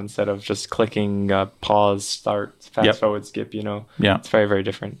going on instead of just clicking pause, start, fast forward, skip. It's very, very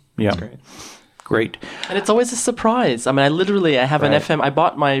different. Yeah. It's great. And it's always a surprise. I mean, I have an FM. I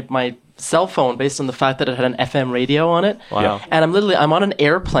bought my cell phone based on the fact that it had an FM radio on it. Wow. And I'm on an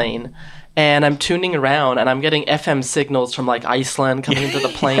airplane and I'm tuning around and I'm getting FM signals from like Iceland coming into the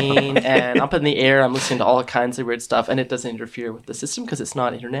plane, and up in the air I'm listening to all kinds of weird stuff, and it doesn't interfere with the system because it's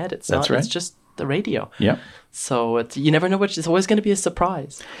not internet. It's just the radio. Yeah. So you never know it's always going to be a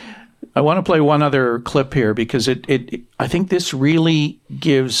surprise. I want to play one other clip here because I think this really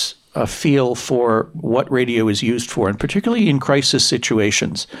gives a feel for what radio is used for, and particularly in crisis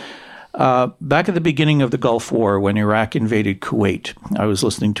situations. Back at the beginning of the Gulf War, when Iraq invaded Kuwait, I was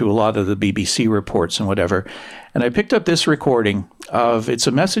listening to a lot of the BBC reports and whatever, and I picked up this recording it's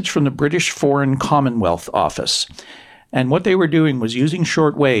a message from the British Foreign Commonwealth Office. And what they were doing was using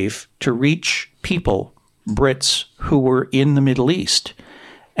shortwave to reach people, Brits, who were in the Middle East.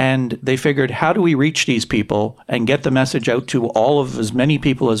 And they figured, how do we reach these people and get the message out to all of as many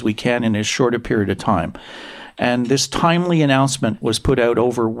people as we can in as short a period of time? And this timely announcement was put out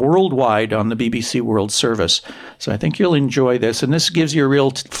over worldwide on the BBC World Service. So I think you'll enjoy this. And this gives you a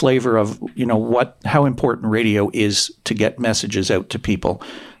real flavor of, how important radio is to get messages out to people.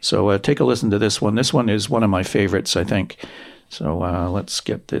 So take a listen to this one. This one is one of my favorites, I think. So let's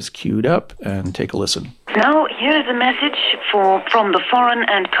get this queued up and take a listen. Now, here is a message from the Foreign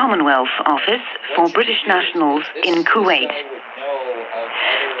and Commonwealth Office for British nationals in Kuwait.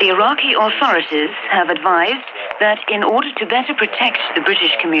 The Iraqi authorities have advised that in order to better protect the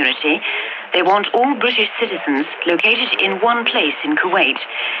British community, they want all British citizens located in one place in Kuwait.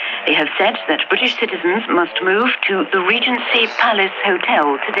 They have said that British citizens must move to the Regency Palace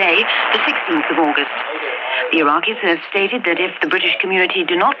Hotel today, the 16th of August. The Iraqis have stated that if the British community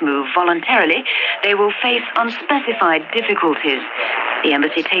do not move voluntarily, they will face unspecified difficulties. The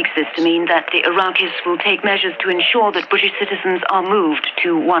embassy takes this to mean that the Iraqis will take measures to ensure that British citizens are moved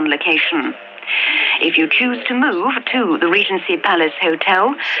to one location. If you choose to move to the Regency Palace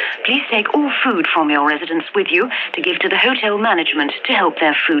Hotel, please take all food from your residence with you to give to the hotel management to help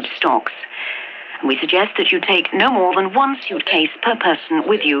their food stocks. We suggest that you take no more than one suitcase per person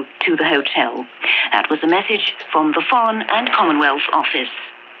with you to the hotel. That was a message from the Foreign and Commonwealth Office.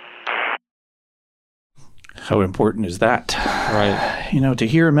 How important is that? Right. To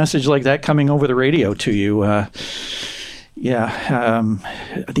hear a message like that coming over the radio to you,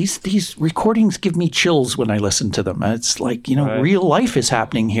 these recordings give me chills when I listen to them. It's like, real life is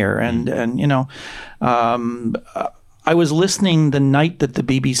happening here. And I was listening the night that the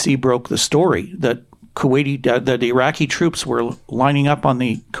BBC broke the story that the Iraqi troops were lining up on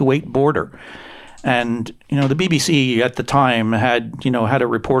the Kuwait border. And, the BBC at the time had a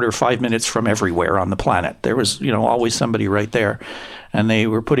reporter 5 minutes from everywhere on the planet. There was, always somebody right there. And they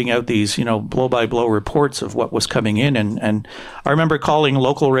were putting out these, blow-by-blow reports of what was coming in. And I remember calling a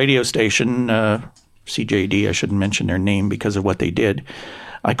local radio station, CJD, I shouldn't mention their name because of what they did.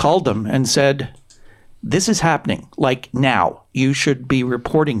 I called them and said, this is happening, like now. You should be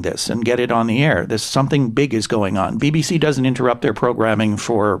reporting this and get it on the air. Something big is going on. BBC doesn't interrupt their programming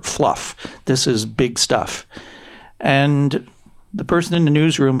for fluff. This is big stuff. And the person in the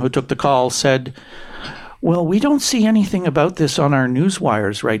newsroom who took the call said, well, we don't see anything about this on our news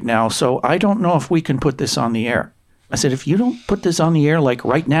wires right now, so I don't know if we can put this on the air. I said, if you don't put this on the air like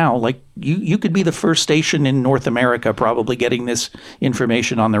right now, like you could be the first station in North America probably getting this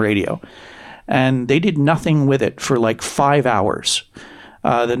information on the radio. And they did nothing with it for like 5 hours.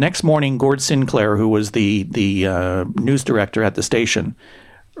 The next morning, Gord Sinclair, who was the news director at the station,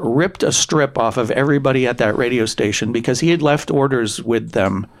 ripped a strip off of everybody at that radio station because he had left orders with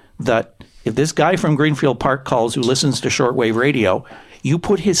them that if this guy from Greenfield Park calls who listens to shortwave radio, you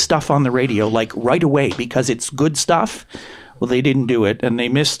put his stuff on the radio like right away because it's good stuff. Well, they didn't do it, and they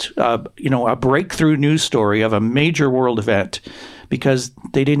missed a breakthrough news story of a major world event because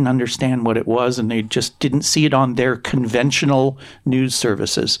they didn't understand what it was, and they just didn't see it on their conventional news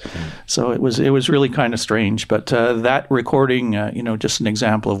services. So it was really kind of strange. But that recording, just an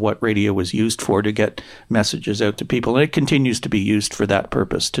example of what radio was used for to get messages out to people, and it continues to be used for that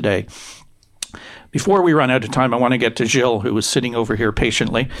purpose today. Before we run out of time, I want to get to Gilles, who was sitting over here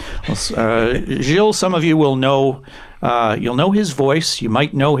patiently. Gilles, some of you will know, you'll know his voice. You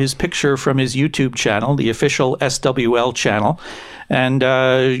might know his picture from his YouTube channel, the official SWL channel. And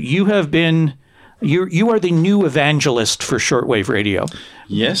you have been, you are the new evangelist for shortwave radio.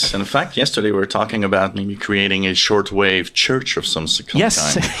 Yes, and in fact, yesterday we were talking about maybe creating a shortwave church of some kind.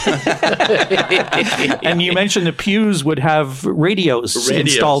 Yes. And you mentioned the pews would have radios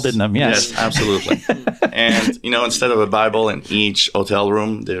installed in them. Yes, absolutely. And, instead of a Bible in each hotel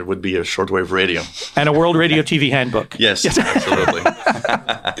room, there would be a shortwave radio. And a World Radio TV handbook. Yes, absolutely.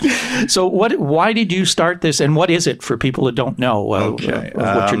 So why did you start this, and what is it for people who don't know of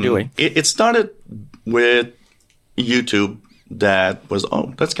what you're doing? It started with YouTube. That was,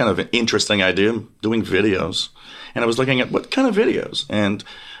 that's kind of an interesting idea, doing videos. And I was looking at what kind of videos. And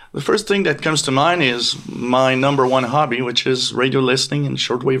the first thing that comes to mind is my number one hobby, which is radio listening and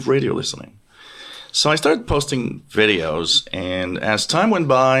shortwave radio listening. So I started posting videos. And as time went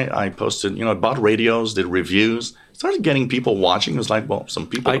by, I posted, I bought radios, did reviews, started getting people watching. It was like, well, some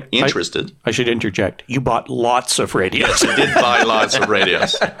people are interested. I should interject. You bought lots of radios. Yes, I did buy lots of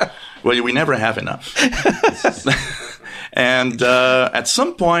radios. Well, we never have enough. And at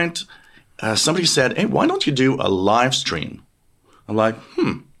some point, somebody said, hey, why don't you do a live stream? I'm like,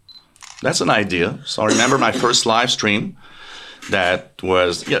 that's an idea. So I remember my first live stream that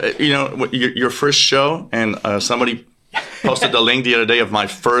was, your first show, and somebody posted the link the other day of my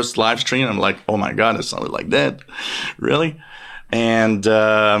first live stream. I'm like, oh my God, it sounded like that. Really? And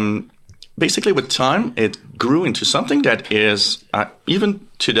basically with time, it grew into something that is, even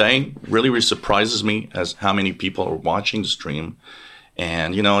today, really surprises me as how many people are watching the stream.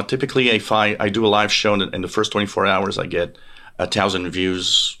 And, typically if I do a live show in the first 24 hours, I get 1,000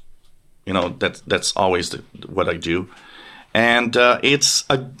 views. That's always what I do. And it's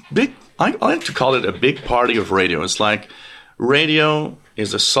a big, I like to call it a big party of radio. It's like radio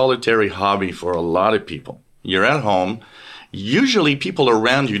is a solitary hobby for a lot of people. You're at home. Usually people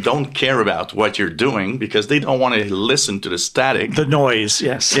around you don't care about what you're doing because they don't want to listen to the static. The noise,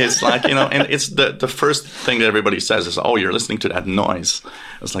 yes. It's like, and it's the first thing that everybody says is, oh, you're listening to that noise.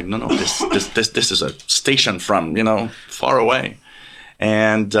 It's like, no, this is a station from, far away.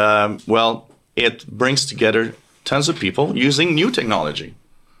 And, it brings together tons of people using new technology,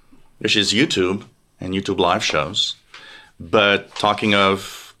 which is YouTube and YouTube live shows. But talking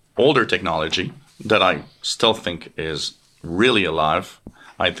of older technology that I still think is really alive,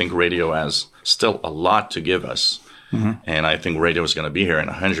 I think radio has still a lot to give us. Mm-hmm. And I think radio is going to be here in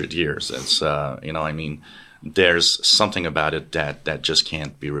 100 years. It's, there's something about it that just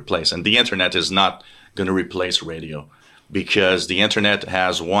can't be replaced. And the internet is not going to replace radio because the internet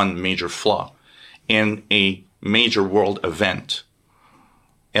has one major flaw. In a major world event,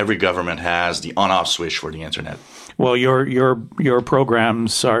 every government has the on-off switch for the internet. Well, your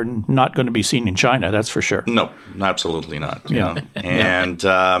programs are not going to be seen in China, that's for sure. No, absolutely not. And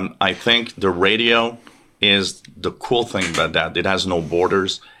I think the radio is the cool thing about that. It has no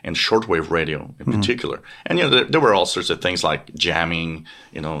borders. and shortwave radio in particular. And there were all sorts of things like jamming.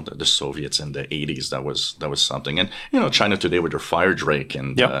 The Soviets in the 80s. That was something. And China Today with their Fire Drake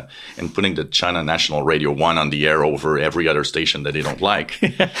and putting the China National Radio 1 on the air over every other station that they don't like.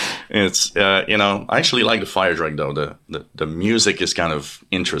 It's I actually like the Fire Drake though. The music is kind of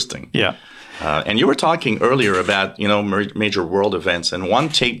interesting. Yeah. And you were talking earlier about major world events, and one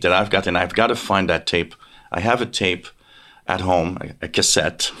tape that I've got, and I've got to find that tape. I have a tape at home, a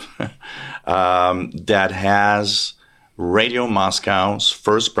cassette, that has Radio Moscow's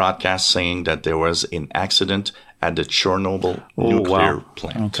first broadcast saying that there was an accident at the Chernobyl nuclear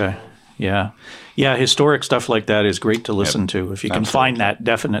plant. Okay. Yeah. Yeah, historic stuff like that is great to listen to. If you can find that,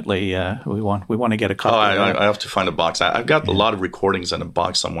 definitely we want to get a copy. I have to find a box. I've got a lot of recordings in a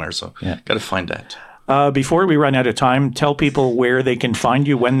box somewhere, so got to find that. Before we run out of time, tell people where they can find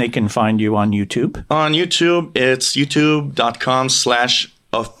you, when they can find you on YouTube. On YouTube, it's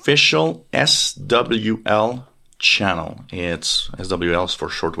youtube.com/official SWL channel. It's SWL is for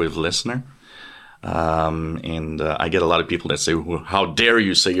shortwave listener. And I get a lot of people that say, how dare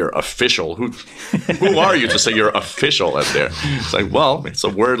you say you're official? Who are you to say you're official up there? It's like, well, it's a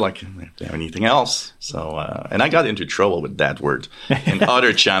word like anything else. So, and I got into trouble with that word in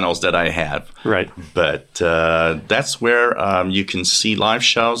other channels that I have. Right. But that's where you can see live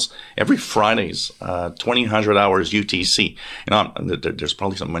shows every Fridays, 2000 hours UTC. There's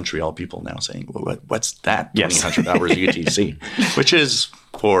probably some Montreal people now saying, well, what's that? 2000 hours UTC, which is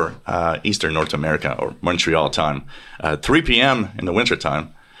for Eastern North America or Montreal time, 3 p.m. in the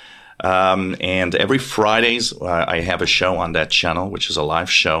wintertime. And every Fridays, I have a show on that channel, which is a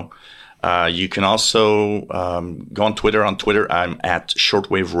live show. You can also go on Twitter. On Twitter, I'm at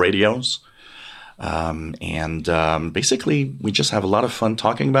Shortwave Radios. And basically, we just have a lot of fun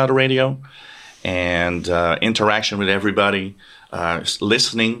talking about radio and interaction with everybody,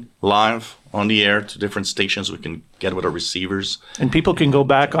 listening live on the air to different stations we can get with our receivers. And people can go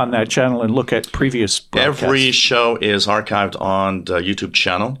back on that channel and look at previous broadcasts. Every show is archived on the YouTube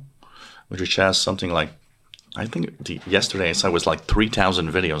channel, which has something like, I think yesterday I saw it was like 3,000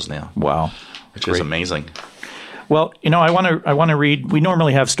 videos now. Wow. Which is amazing. Well, I want to read. We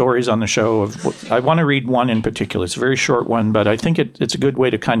normally have stories on the show. I want to read one in particular. It's a very short one, but I think it's a good way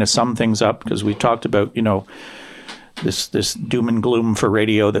to kind of sum things up because we talked about, this doom and gloom for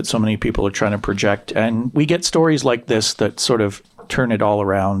radio that so many people are trying to project. And we get stories like this that sort of turn it all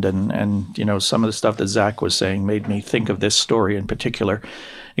around. And some of the stuff that Zack was saying made me think of this story in particular.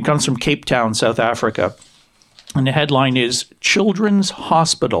 It comes from Cape Town, South Africa. And the headline is, Children's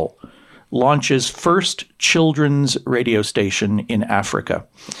Hospital launches first children's radio station in Africa.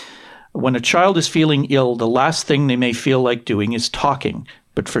 When a child is feeling ill, the last thing they may feel like doing is talking.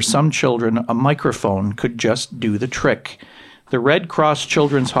 But for some children, a microphone could just do the trick. The Red Cross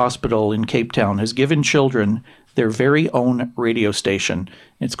Children's Hospital in Cape Town has given children their very own radio station.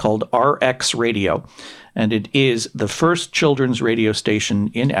 It's called RX Radio, and it is the first children's radio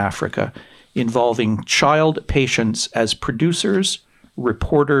station in Africa involving child patients as producers,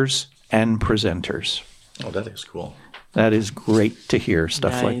 reporters, and presenters. Oh, that is cool. That is great to hear,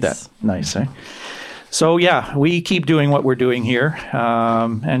 stuff like that. Nice, eh? So, yeah, we keep doing what we're doing here,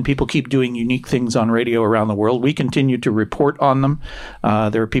 and people keep doing unique things on radio around the world. We continue to report on them.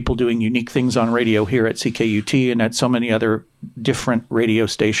 There are people doing unique things on radio here at CKUT and at so many other different radio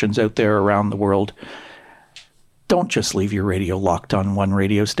stations out there around the world. Don't just leave your radio locked on one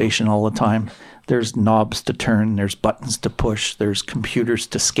radio station all the time. There's knobs to turn, there's buttons to push, there's computers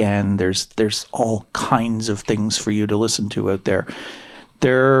to scan, there's all kinds of things for you to listen to out there.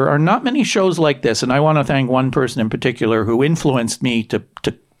 There are not many shows like this, and I want to thank one person in particular who influenced me to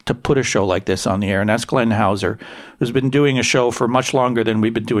put a show like this on the air, and that's Glenn Hauser, who's been doing a show for much longer than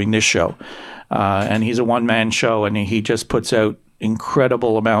we've been doing this show. And he's a one-man show, and he just puts out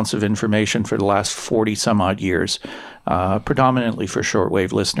incredible amounts of information for the last 40-some-odd years, predominantly for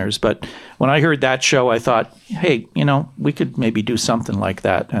shortwave listeners. But when I heard that show, I thought, hey, we could maybe do something like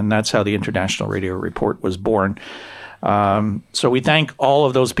that, and that's how the International Radio Report was born. So we thank all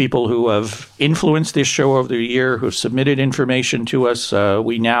of those people who have influenced this show over the year, who have submitted information to us.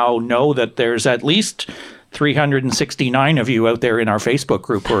 We now know that there's at least 369 of you out there in our Facebook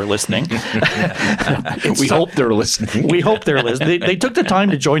group who are listening. We hope they're listening. We hope they're listening. They took the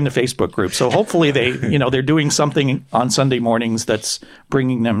time to join the Facebook group, so hopefully they're doing something on Sunday mornings that's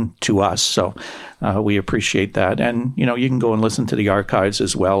bringing them to us. So We appreciate that. And, you can go and listen to the archives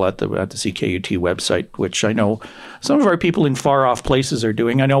as well at the CKUT website, which I know some of our people in far off places are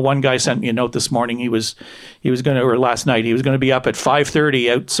doing. I know one guy sent me a note this morning. He was going to, or last night, he was going to be up at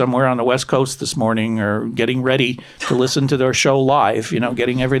 5:30 out somewhere on the West Coast this morning, or getting ready to listen to their show live,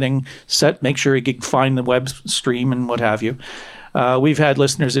 getting everything set, make sure he could find the web stream and what have you. We've had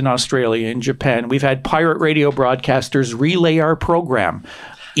listeners in Australia, in Japan. We've had pirate radio broadcasters relay our program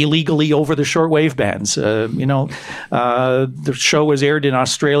illegally over the shortwave bands. The show was aired in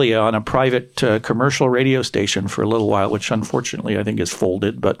Australia on a private commercial radio station for a little while, which unfortunately I think is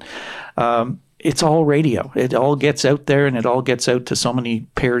folded. But it's all radio. It all gets out there, and it all gets out to so many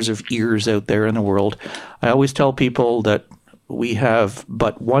pairs of ears out there in the world. I always tell people that we have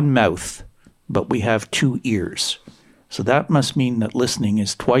but one mouth, but we have two ears. So that must mean that listening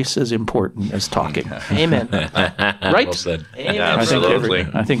is twice as important as talking. Amen. Right? Well said. Amen. Absolutely.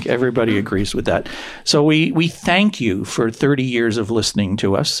 I think everybody agrees with that. So we thank you for 30 years of listening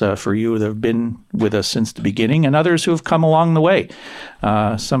to us, for you that have been with us since the beginning, and others who have come along the way.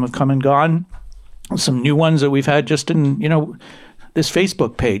 Some have come and gone. Some new ones that we've had just in, this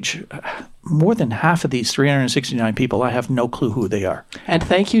Facebook page. More than half of these 369 people, I have no clue who they are. And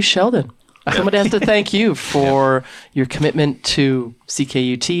thank you, Sheldon. Somebody has to thank you for your commitment to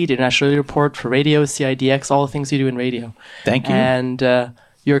CKUT, the International Radio Report, for radio, CIDX, all the things you do in radio. Thank you. And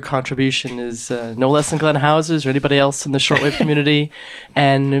your contribution is no less than Glenn House's or anybody else in the shortwave community.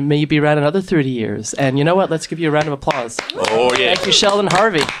 And may you be around another 30 years. And you know what? Let's give you a round of applause. Oh, yeah. Thank you, Sheldon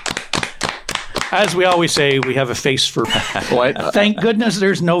Harvey. As we always say, we have a face for what? Thank goodness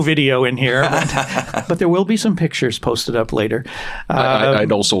there's no video in here, but there will be some pictures posted up later.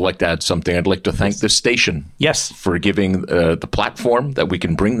 I'd also like to add something. I'd like to thank the station, yes, for giving the platform that we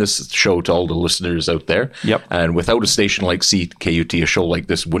can bring this show to all the listeners out there. Yep. And without a station like CKUT, a show like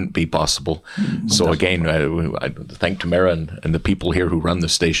this wouldn't be possible. So again, I thank Tamara and the people here who run the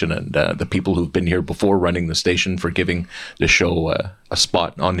station, and the people who've been here before running the station for giving the show a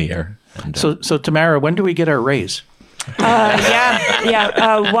spot on the air. And, so Tamara, when do we get our raise? While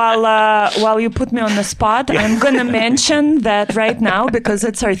you put me on the spot, I'm going to mention that right now, because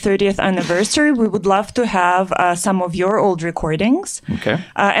it's our 30th anniversary, we would love to have some of your old recordings. Okay.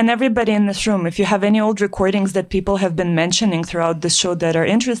 And everybody in this room, if you have any old recordings that people have been mentioning throughout the show that are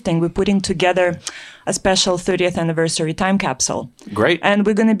interesting, we're putting together a special 30th anniversary time capsule. Great. And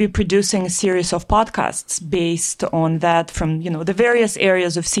we're going to be producing a series of podcasts based on that from, the various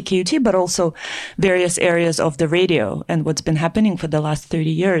areas of CKUT, but also various areas of the radio and what's been happening for the last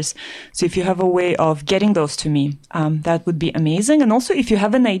 30 years. So if you have a way of getting those to me, that would be amazing. And also if you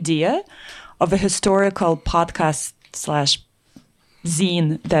have an idea of a historical podcast /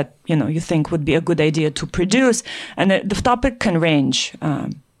 zine that, you think would be a good idea to produce, and the topic can range,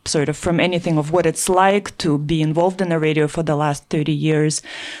 sort of from anything of what it's like to be involved in the radio for the last 30 years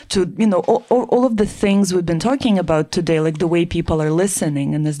to, all of the things we've been talking about today, like the way people are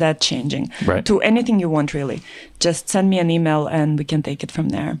listening and is that changing, right, to anything you want, really. Just send me an email and we can take it from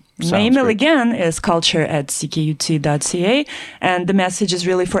there. Sounds My email great. again is culture@ckut.ca, and the message is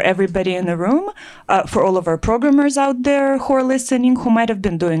really for everybody in the room, for all of our programmers out there who are listening, who might have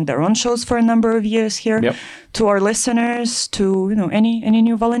been doing their own shows for a number of years here, Yep. to our listeners, to any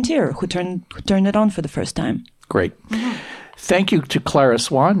new volunteer who turned it on for the first time. Great. Thank you to Clara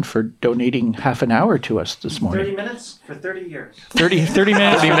Swan for donating half an hour to us this morning. 30 minutes for 30 years. 30 minutes 30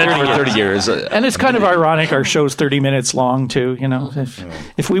 minutes for 30 years. And it's kind of ironic, our show's 30 minutes long, too.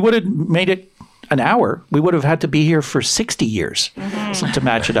 If we would have made it an hour, we would have had to be here for 60 years to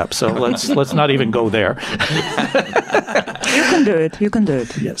match it up. So let's not even go there. You can do it. You can do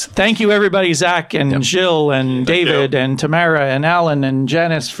it. Yes. Thank you, everybody, Zach and Gilles and David and Tamara and Alan and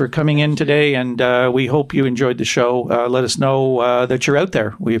Janice for coming in today. And we hope you enjoyed the show. Let us know that you're out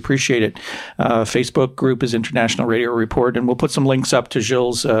there. We appreciate it. Facebook group is International Radio Report, and we'll put some links up to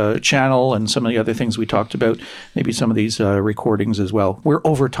Gilles' channel and some of the other things we talked about, maybe some of these recordings as well. We're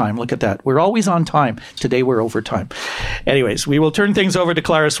over time. Look at that. We're always on time. Today we're over time. Anyways, we will turn things over to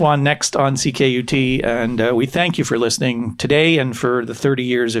Clara Swan next on CKUT, and we thank you for listening today and for the 30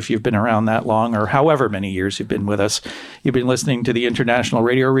 years if you've been around that long, or however many years you've been with us. You've been listening to the International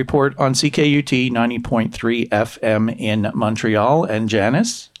Radio Report on CKUT 90.3 FM in Montreal. And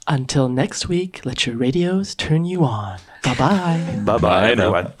Janice? Until next week, let your radios turn you on. Bye-bye. Bye-bye,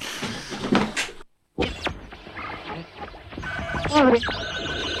 everyone.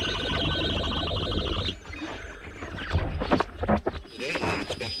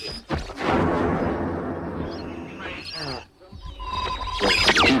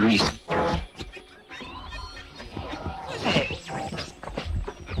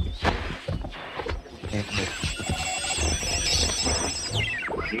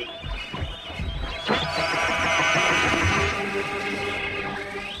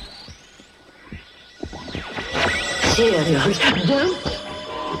 serious. Don't.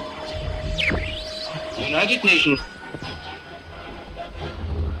 United Nations